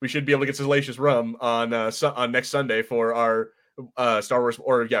hopefully we should be able to get Salacious Rum on next Sunday for our Star Wars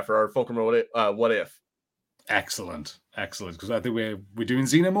for our Fulcrum What If. Excellent, because I think we're doing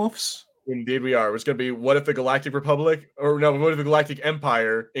Xenomorphs. Indeed, we are. It's going to be what if the Galactic Republic, what if the Galactic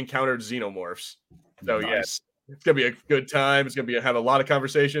Empire encountered Xenomorphs? So nice. Yes, it's going to be a good time. It's going to have a lot of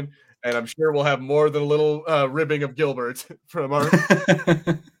conversation, and I'm sure we'll have more than a little ribbing of Gilbert from our.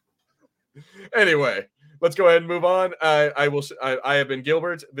 Anyway, let's go ahead and move on. I have been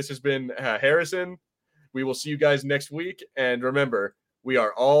Gilbert. This has been Harrison. We will see you guys next week, and remember, we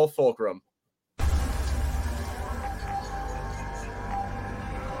are all Fulcrum.